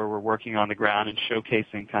conditions where we're working on the ground and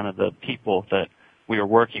showcasing kind of the people that we are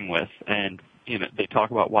working with. And they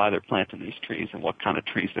talk about why they're planting these trees and what kind of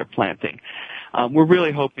trees they're planting. We're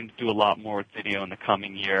really hoping to do a lot more with video in the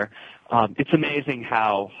coming year. It's amazing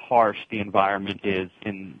how harsh the environment is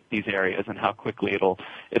in these areas and how quickly it'll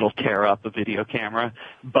tear up a video camera.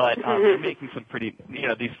 But they're making some pretty,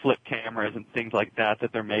 these flip cameras and things like that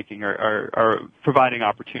they're making are providing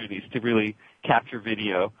opportunities to really capture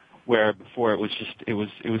video where before it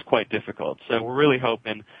was quite difficult. So we're really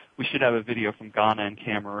hoping we should have a video from Ghana and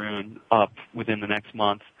Cameroon up within the next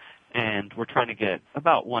month, and we're trying to get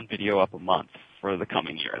about one video up a month for the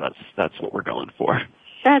coming year. That's what we're going for.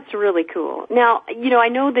 That's really cool. Now, I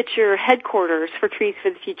know that your headquarters for Trees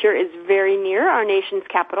for the Future is very near our nation's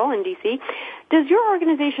capital in D.C. Does your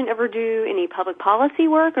organization ever do any public policy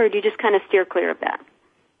work, or do you just kind of steer clear of that?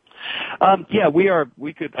 Yeah,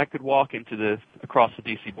 I could walk across the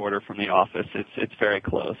DC border from the office. It's very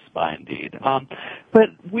close by indeed. But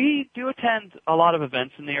we do attend a lot of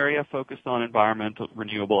events in the area focused on environmental,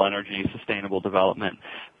 renewable energy, sustainable development.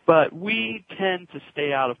 But we tend to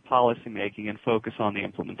stay out of policymaking and focus on the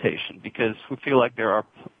implementation because we feel like there are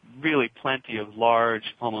really plenty of large,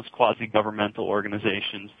 almost quasi-governmental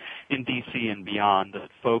organizations in DC and beyond that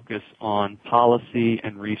focus on policy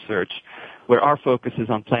and research, where our focus is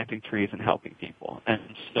on planting trees and helping people. And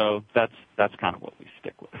so that's kind of what we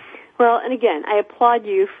stick with. Well, and again, I applaud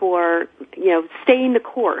you for, staying the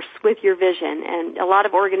course with your vision. And a lot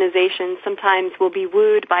of organizations sometimes will be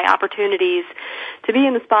wooed by opportunities to be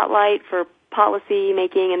in the spotlight for policy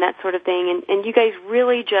making and that sort of thing. And you guys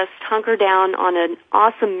really just hunker down on an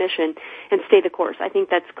awesome mission and stay the course. I think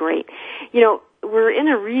that's great. We're in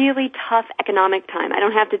a really tough economic time. I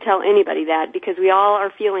don't have to tell anybody that because we all are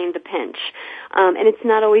feeling the pinch. And it's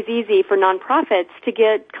not always easy for nonprofits to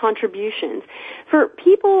get contributions. For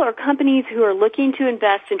people or companies who are looking to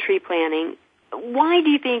invest in tree planting, why do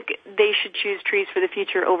you think they should choose Trees for the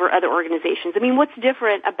Future over other organizations? I mean, what's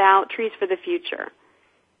different about Trees for the Future?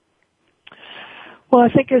 Well, I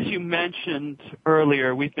think as you mentioned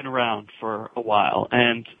earlier, we've been around for a while,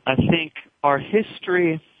 and I think our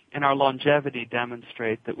history and our longevity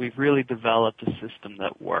demonstrate that we've really developed a system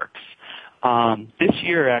that works. This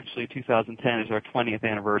year, actually, 2010, is our 20th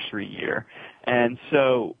anniversary year. And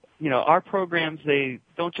so, our programs, they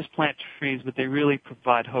don't just plant trees, but they really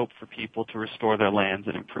provide hope for people to restore their lands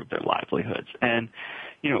and improve their livelihoods. And,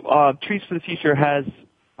 Trees for the Future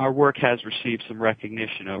our work has received some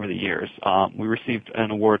recognition over the years. We received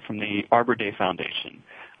an award from the Arbor Day Foundation.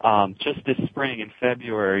 Just this spring, in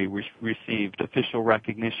February, we received official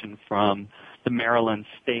recognition from the Maryland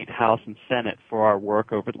State House and Senate for our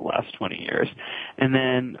work over the last 20 years. And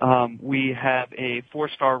then we have a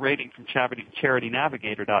 4-star rating from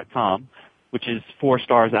CharityNavigator.com, which is 4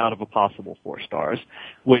 stars out of a possible 4 stars,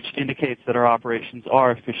 which indicates that our operations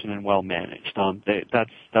are efficient and well managed.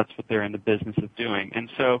 That's what they're in the business of doing. And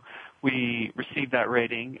so we received that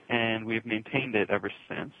rating, and we've maintained it ever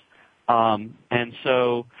since. And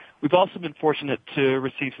so we've also been fortunate to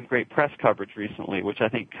receive some great press coverage recently, which I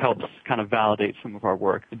think helps kind of validate some of our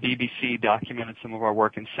work. The BBC documented some of our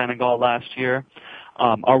work in Senegal last year.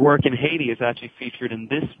 Our work in Haiti is actually featured in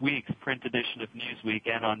this week's print edition of Newsweek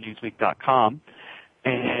and on Newsweek.com.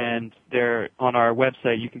 And there on our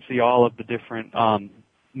website, you can see all of the different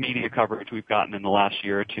media coverage we've gotten in the last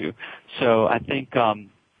year or two. So I think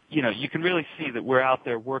you can really see that we're out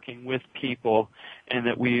there working with people and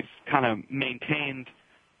that we've kind of maintained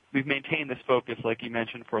this focus, like you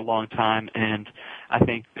mentioned, for a long time, and I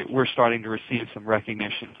think that we're starting to receive some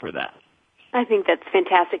recognition for that. I think that's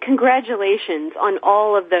fantastic. Congratulations on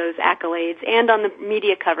all of those accolades and on the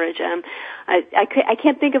media coverage. I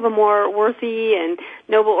can't think of a more worthy and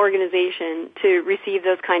noble organization to receive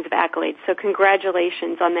those kinds of accolades, so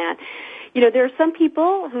congratulations on that. There are some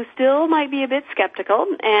people who still might be a bit skeptical,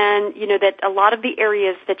 and, that a lot of the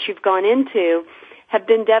areas that you've gone into have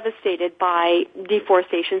been devastated by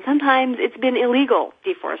deforestation. Sometimes it's been illegal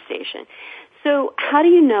deforestation. So how do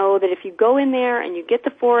you know that if you go in there and you get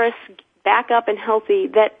the forests back up and healthy,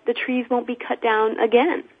 that the trees won't be cut down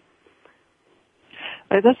again?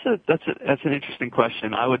 That's an interesting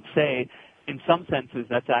question. I would say, in some senses,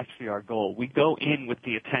 that's actually our goal. We go in with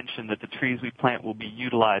the intention that the trees we plant will be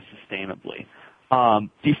utilized sustainably.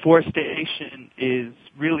 Deforestation is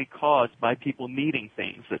really caused by people needing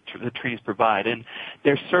things that the trees provide, and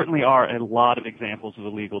there certainly are a lot of examples of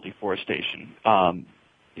illegal deforestation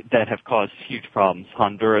that have caused huge problems.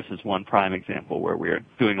 Honduras is one prime example where we're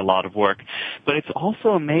doing a lot of work. But it's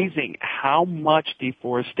also amazing how much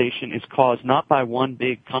deforestation is caused not by one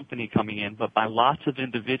big company coming in, but by lots of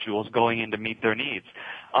individuals going in to meet their needs.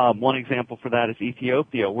 One example for that is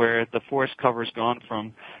Ethiopia, where the forest cover has gone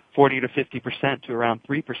from 40 to 50% to around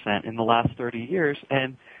 3% in the last 30 years,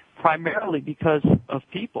 and primarily because of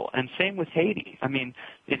people. And same with Haiti. I mean,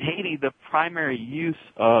 in Haiti, the primary use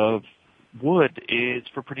of wood is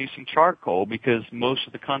for producing charcoal because most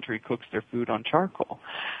of the country cooks their food on charcoal.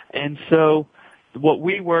 And so what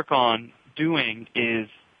we work on doing is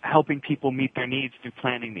helping people meet their needs through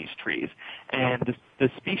planting these trees. And the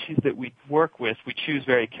species that we work with, we choose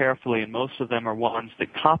very carefully, and most of them are ones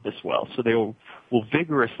that coppice well, so they will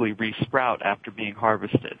vigorously resprout after being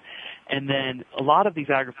harvested. And then a lot of these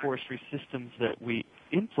agroforestry systems that we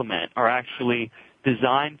implement are actually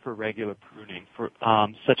designed for regular pruning,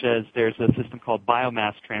 such as there's a system called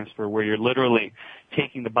biomass transfer where you're literally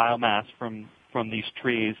taking the biomass from these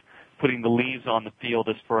trees, putting the leaves on the field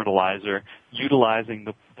as fertilizer, utilizing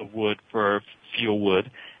the wood for fuel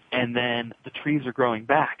wood, and then the trees are growing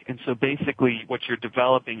back. And so basically what you're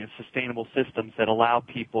developing is sustainable systems that allow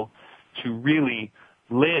people to really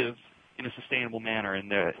live in a sustainable manner in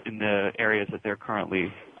the areas that they're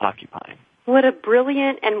currently occupying. What a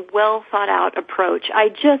brilliant and well thought out approach. I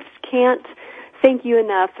just can't thank you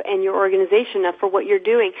enough and your organization enough for what you're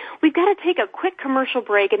doing. We've got to take a quick commercial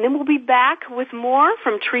break, and then we'll be back with more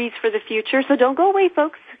from Trees for the Future. So don't go away,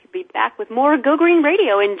 folks. We'll be back with more Go Green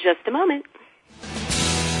Radio in just a moment.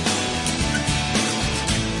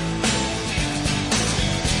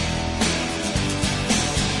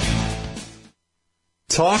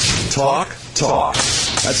 Talk, talk, talk.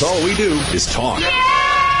 That's all we do is talk.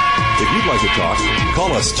 If you'd like to talk,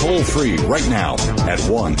 call us toll-free right now at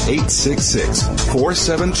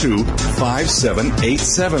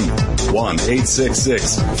 1-866-472-5787.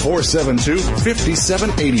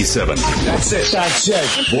 1-866-472-5787. That's it.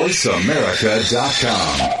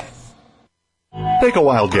 VoiceAmerica.com. Take a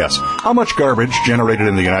wild guess. How much garbage generated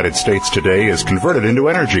in the United States today is converted into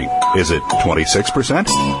energy? Is it 26%,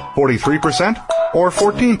 43%, or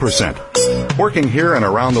 14%? Working here and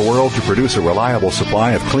around the world to produce a reliable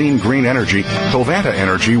supply of clean, green energy, Covanta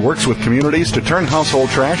Energy works with communities to turn household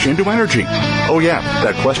trash into energy. Oh yeah,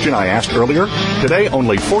 that question I asked earlier? Today,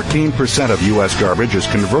 only 14% of U.S. garbage is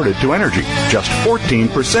converted to energy. Just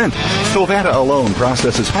 14%. Covanta alone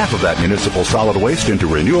processes half of that municipal solid waste into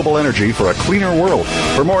renewable energy for a cleaner world.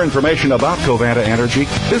 For more information about Covanta Energy,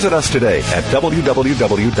 visit us today at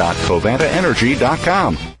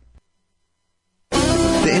www.covantaenergy.com.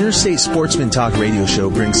 The Interstate Sportsman Talk radio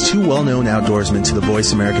show brings two well-known outdoorsmen to the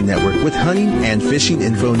Voice America Network with hunting and fishing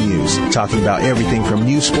info news, talking about everything from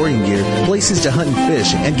new sporting gear, places to hunt and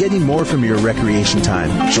fish, and getting more from your recreation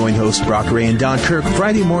time. Join hosts Brock Ray and Don Kirk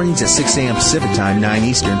Friday mornings at 6 a.m. Pacific Time, 9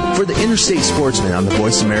 Eastern, for the Interstate Sportsman on the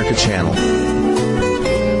Voice America channel.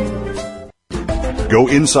 Go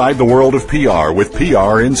inside the world of PR with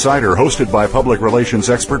PR Insider, hosted by public relations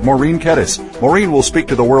expert Maureen Kettis. Maureen will speak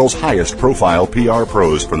to the world's highest profile PR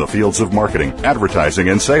pros from the fields of marketing, advertising,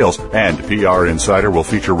 and sales. And PR Insider will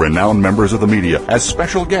feature renowned members of the media as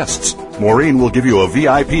special guests. Maureen will give you a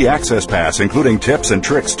VIP access pass, including tips and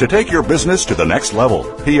tricks to take your business to the next level.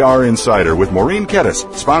 PR Insider with Maureen Kettis,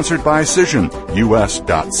 sponsored by Cision,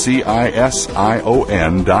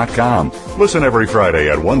 us.cision.com. Listen every Friday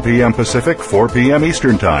at 1 p.m. Pacific, 4 p.m.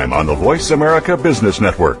 Eastern Time on the Voice America Business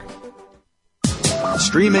Network.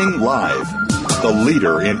 Streaming live, the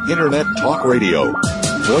leader in Internet talk radio,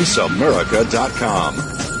 VoiceAmerica.com.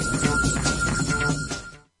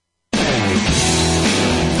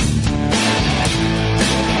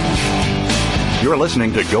 You're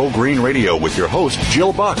listening to Go Green Radio with your host,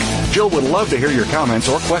 Jill Buck. Jill would love to hear your comments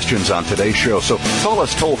or questions on today's show, so call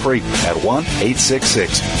us toll-free at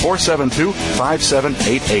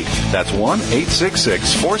 1-866-472-5788. That's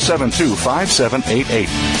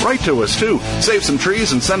 1-866-472-5788. Write to us, too. Save some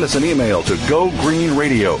trees and send us an email to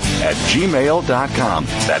gogreenradio@gmail.com.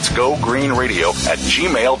 That's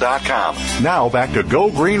gogreenradio@gmail.com. Now back to Go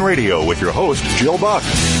Green Radio with your host, Jill Buck.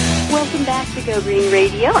 Welcome back to Go Green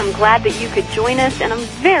Radio. I'm glad that you could join us, and I'm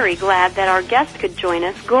very glad that our guest could join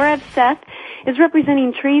us. Gaurav Seth is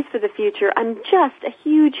representing Trees for the Future. I'm just a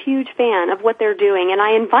huge, huge fan of what they're doing, and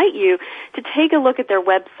I invite you to take a look at their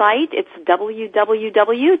website. It's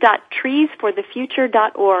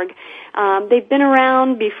www.treesforthefuture.org. They've been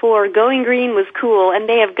around before Going Green was cool, and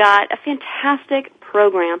they have got a fantastic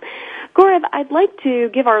program. Gaurav, I'd like to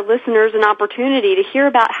give our listeners an opportunity to hear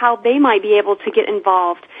about how they might be able to get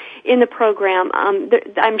involved in the program.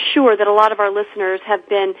 I'm sure that a lot of our listeners have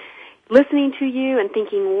been listening to you and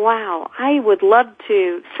thinking, wow, I would love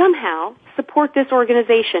to somehow support this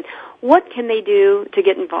organization. What can they do to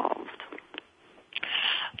get involved?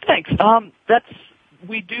 Thanks.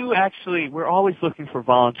 We're always looking for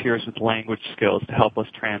volunteers with language skills to help us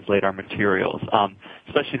translate our materials,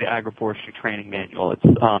 especially the agroforestry training manual.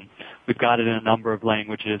 We've got it in a number of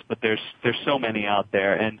languages, but there's so many out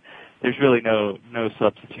there, and there's really no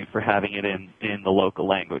substitute for having it in the local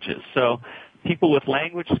languages. So people with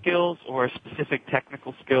language skills or specific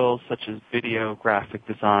technical skills such as video, graphic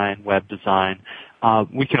design, web design,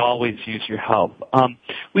 we can always use your help.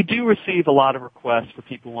 We do receive a lot of requests for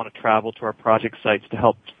people who want to travel to our project sites to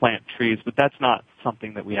help plant trees, but that's not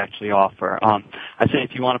something that we actually offer. I say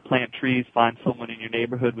if you want to plant trees, find someone in your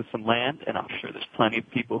neighborhood with some land, and I'm sure there's plenty of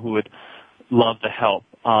people who would love to help.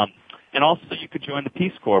 And also you could join the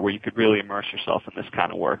Peace Corps, where you could really immerse yourself in this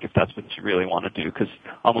kind of work if that's what you really want to do, because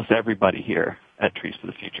almost everybody here at Trees for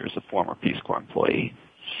the Future is a former Peace Corps employee.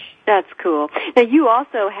 That's cool. Now, you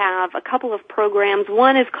also have a couple of programs.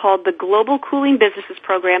 One is called the Global Cooling Businesses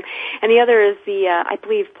Program, and the other is the, I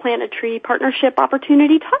believe, Plant a Tree Partnership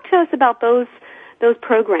Opportunity. Talk to us about those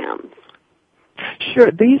programs.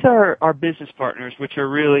 Sure. These are our business partners, which are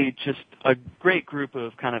really just a great group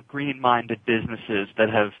of kind of green-minded businesses that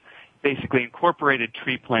have basically incorporated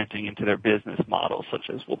tree planting into their business model, such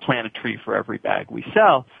as we'll plant a tree for every bag we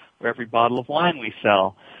sell or every bottle of wine we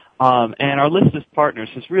sell. And our list of partners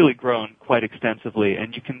has really grown quite extensively,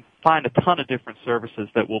 and you can find a ton of different services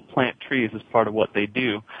that will plant trees as part of what they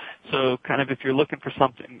do. So kind of if you're looking for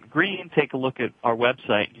something green, take a look at our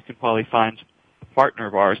website. You can probably find a partner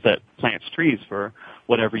of ours that plants trees for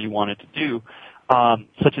whatever you wanted to do.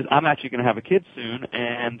 Such as I'm actually going to have a kid soon,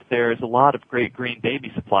 and there's a lot of great green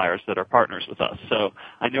baby suppliers that are partners with us. So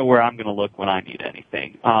I know where I'm going to look when I need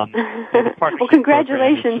anything. Well,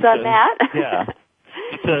 congratulations on that. Yeah.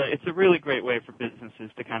 It's a really great way for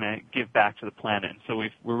businesses to kind of give back to the planet. And so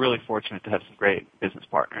we're really fortunate to have some great business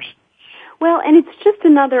partners. Well, and it's just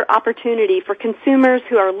another opportunity for consumers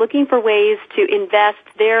who are looking for ways to invest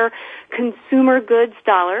their consumer goods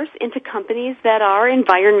dollars into companies that are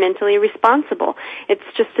environmentally responsible. It's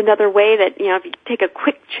just another way that, if you take a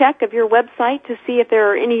quick check of your website to see if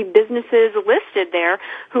there are any businesses listed there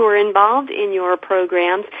who are involved in your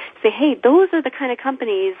programs, say, hey, those are the kind of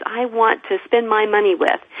companies I want to spend my money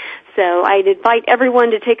with. So I'd invite everyone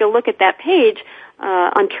to take a look at that page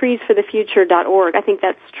on treesforthefuture.org. I think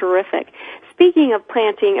that's terrific. Speaking of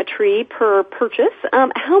planting a tree per purchase,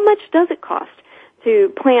 how much does it cost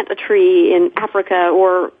to plant a tree in Africa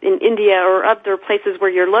or in India or other places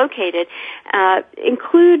where you're located?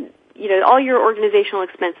 Include, all your organizational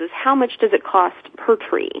expenses. How much does it cost per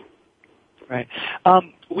tree? Right.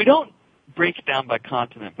 We don't break it down by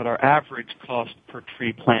continent, but our average cost per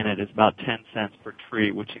tree planted is about 10 cents per tree,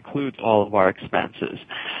 which includes all of our expenses.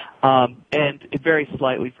 And it varies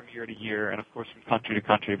slightly from year to year and, of course, from country to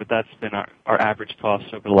country, but that's been our average cost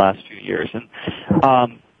over the last few years.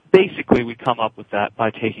 And basically, we come up with that by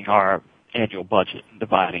taking our annual budget and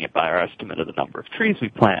dividing it by our estimate of the number of trees we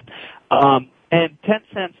plant. And 10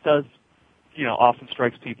 cents does, often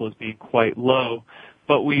strikes people as being quite low,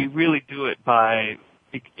 but we really do it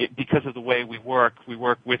because of the way we work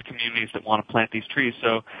with communities that want to plant these trees.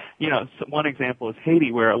 So, one example is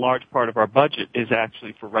Haiti, where a large part of our budget is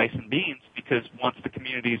actually for rice and beans, because once the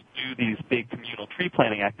communities do these big communal tree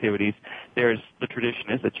planting activities, the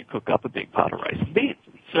tradition is that you cook up a big pot of rice and beans.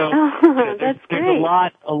 So there's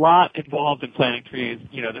a lot involved in planting trees.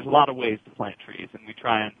 There's a lot of ways to plant trees, and we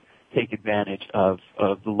try and take advantage of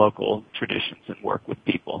the local traditions and work with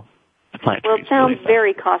people. Well, it sounds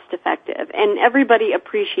very cost effective, and everybody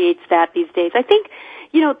appreciates that these days. I think,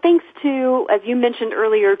 thanks to, as you mentioned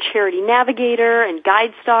earlier, Charity Navigator and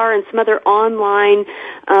GuideStar and some other online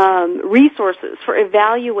resources for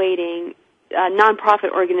evaluating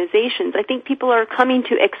nonprofit organizations, I think people are coming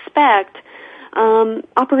to expect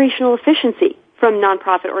operational efficiency from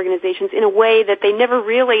nonprofit organizations in a way that they never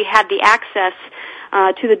really had the access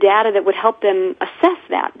to the data that would help them assess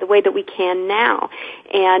that the way that we can now.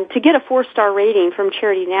 And to get a 4-star rating from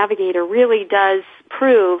Charity Navigator really does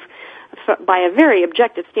prove, by a very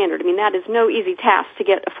objective standard, that is no easy task to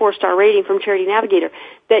get a 4-star rating from Charity Navigator,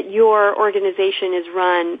 that your organization is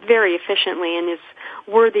run very efficiently and is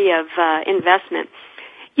worthy of investment.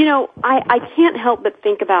 I can't help but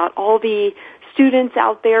think about all the students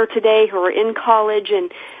out there today who are in college and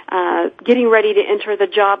getting ready to enter the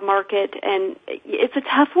job market, and it's a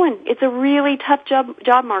tough one. It's a really tough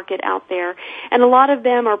job market out there, and a lot of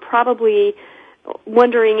them are probably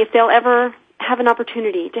wondering if they'll ever have an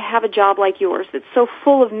opportunity to have a job like yours that's so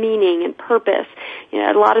full of meaning and purpose.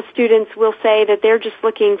 A lot of students will say that they're just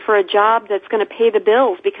looking for a job that's going to pay the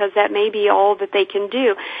bills because that may be all that they can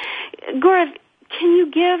do. Gaurav, can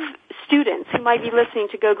you give students who might be listening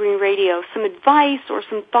to Go Green Radio some advice or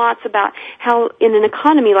some thoughts about how, in an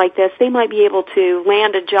economy like this, they might be able to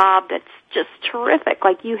land a job that's just terrific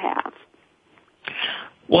like you have?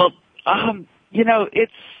 Well,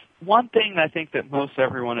 it's one thing I think that most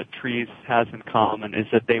everyone at Trees has in common is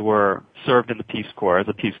that they were served in the Peace Corps as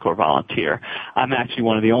a Peace Corps volunteer. I'm actually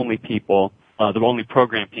one of the only people, the only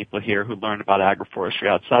program people here who learned about agroforestry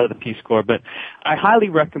outside of the Peace Corps, but I highly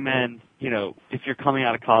recommend, if you're coming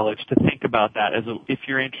out of college, to think about that if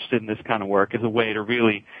you're interested in this kind of work, as a way to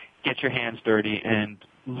really get your hands dirty and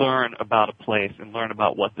learn about a place and learn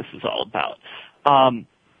about what this is all about. I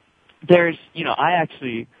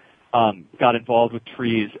actually got involved with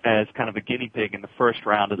Trees as kind of a guinea pig in the first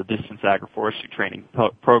round of the Distance Agroforestry Training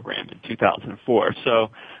Program in 2004.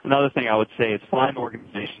 So another thing I would say is find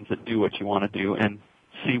organizations that do what you want to do and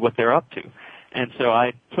see what they're up to. And so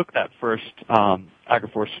I took that first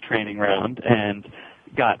agroforestry training round and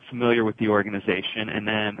got familiar with the organization, and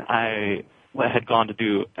then I had gone to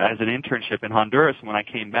do as an internship in Honduras. And when I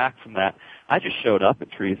came back from that, I just showed up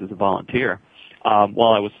at Trees as a volunteer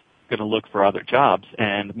while I was going to look for other jobs.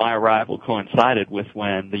 And my arrival coincided with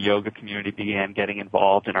when the yoga community began getting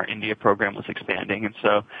involved and our India program was expanding. And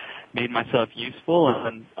so made myself useful,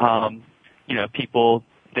 and, people,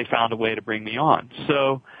 they found a way to bring me on.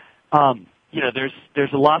 So,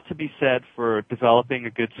 there's a lot to be said for developing a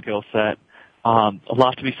good skill set. A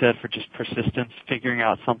lot to be said for just persistence, figuring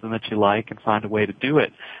out something that you like and find a way to do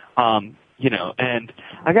it. And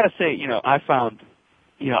I gotta say, I found,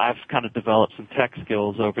 I've kind of developed some tech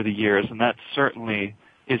skills over the years, and that certainly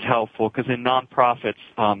is helpful, because in nonprofits,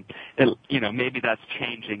 maybe that's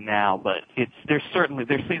changing now, but there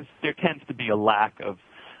tends to be a lack of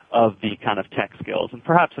the kind of tech skills, and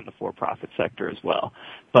perhaps in the for-profit sector as well.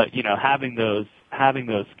 But, having those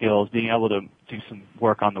skills, being able to do some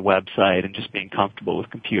work on the website and just being comfortable with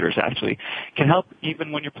computers actually can help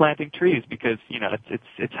even when you're planting trees, because,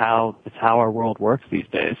 it's how our world works these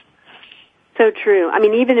days. So true. I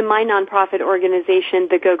mean, even in my nonprofit organization,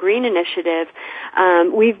 the Go Green Initiative,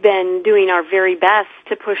 we've been doing our very best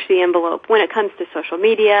to push the envelope when it comes to social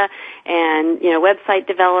media and, website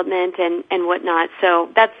development and whatnot. So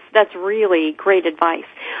that's really great advice.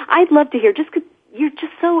 I'd love to hear, just 'cause you're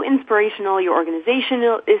just so inspirational, your organization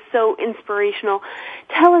is so inspirational.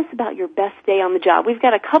 Tell us about your best day on the job. We've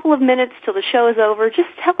got a couple of minutes till the show is over. Just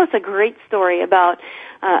tell us a great story about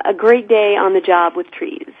a great day on the job with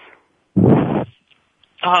trees.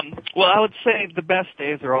 Well, I would say the best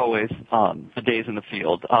days are always the days in the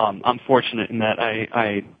field. I'm fortunate in that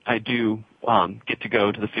I do get to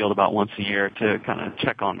go to the field about once a year to kind of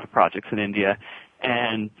check on my projects in India.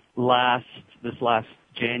 And this last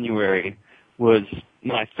January was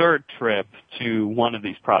my third trip to one of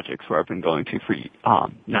these projects where I've been going to for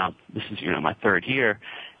now this is my third year,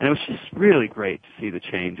 and it was just really great to see the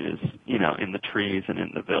changes in the trees and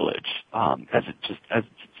in the village as it's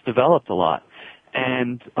developed a lot.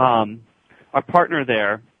 And our partner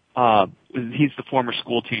there, he's the former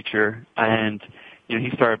school teacher, and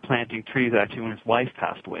he started planting trees actually when his wife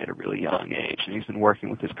passed away at a really young age, and he's been working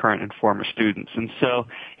with his current and former students. And so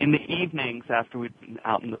in the evenings, after we'd been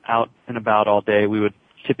out and about all day, we would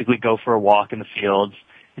typically go for a walk in the fields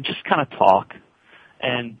and just kind of talk.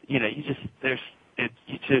 And there's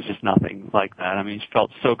just nothing like that. I mean, he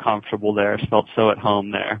felt so comfortable there, felt so at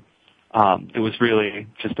home there. It was really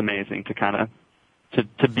just amazing to kind of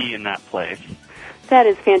to be in that place. That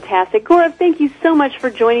is fantastic. Gaurav, thank you so much for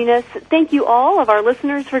joining us. Thank you all of our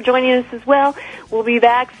listeners for joining us as well. We'll be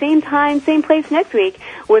back same time, same place next week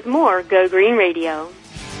with more Go Green Radio.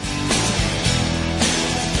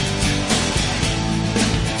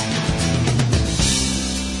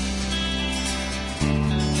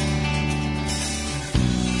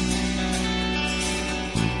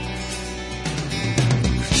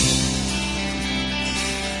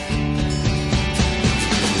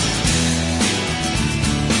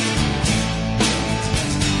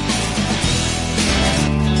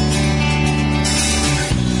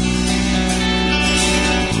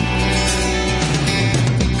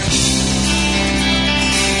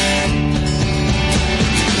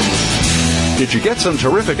 Did you get some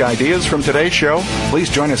terrific ideas from today's show? Please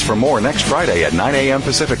join us for more next Friday at 9 a.m.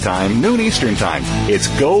 Pacific Time, noon Eastern Time. It's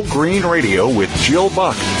Go Green Radio with Jill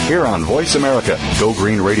Buck here on Voice America. Go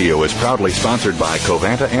Green Radio is proudly sponsored by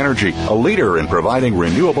Covanta Energy, a leader in providing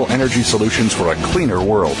renewable energy solutions for a cleaner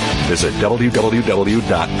world. Visit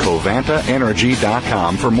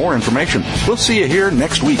www.covantaenergy.com for more information. We'll see you here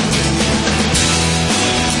next week.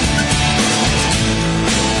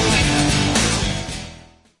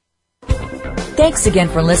 Thanks again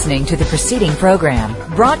for listening to the preceding program,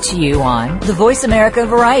 brought to you on the Voice America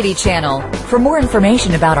Variety Channel. For more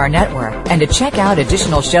information about our network and to check out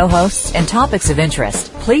additional show hosts and topics of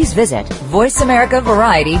interest, please visit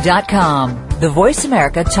voiceamericavariety.com. The Voice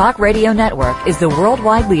America Talk Radio Network is the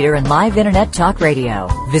worldwide leader in live Internet talk radio.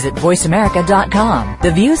 Visit voiceamerica.com.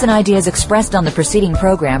 The views and ideas expressed on the preceding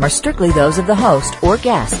program are strictly those of the host or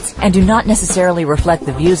guests and do not necessarily reflect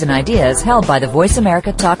the views and ideas held by the Voice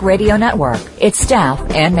America Talk Radio Network, its staff,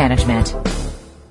 and management.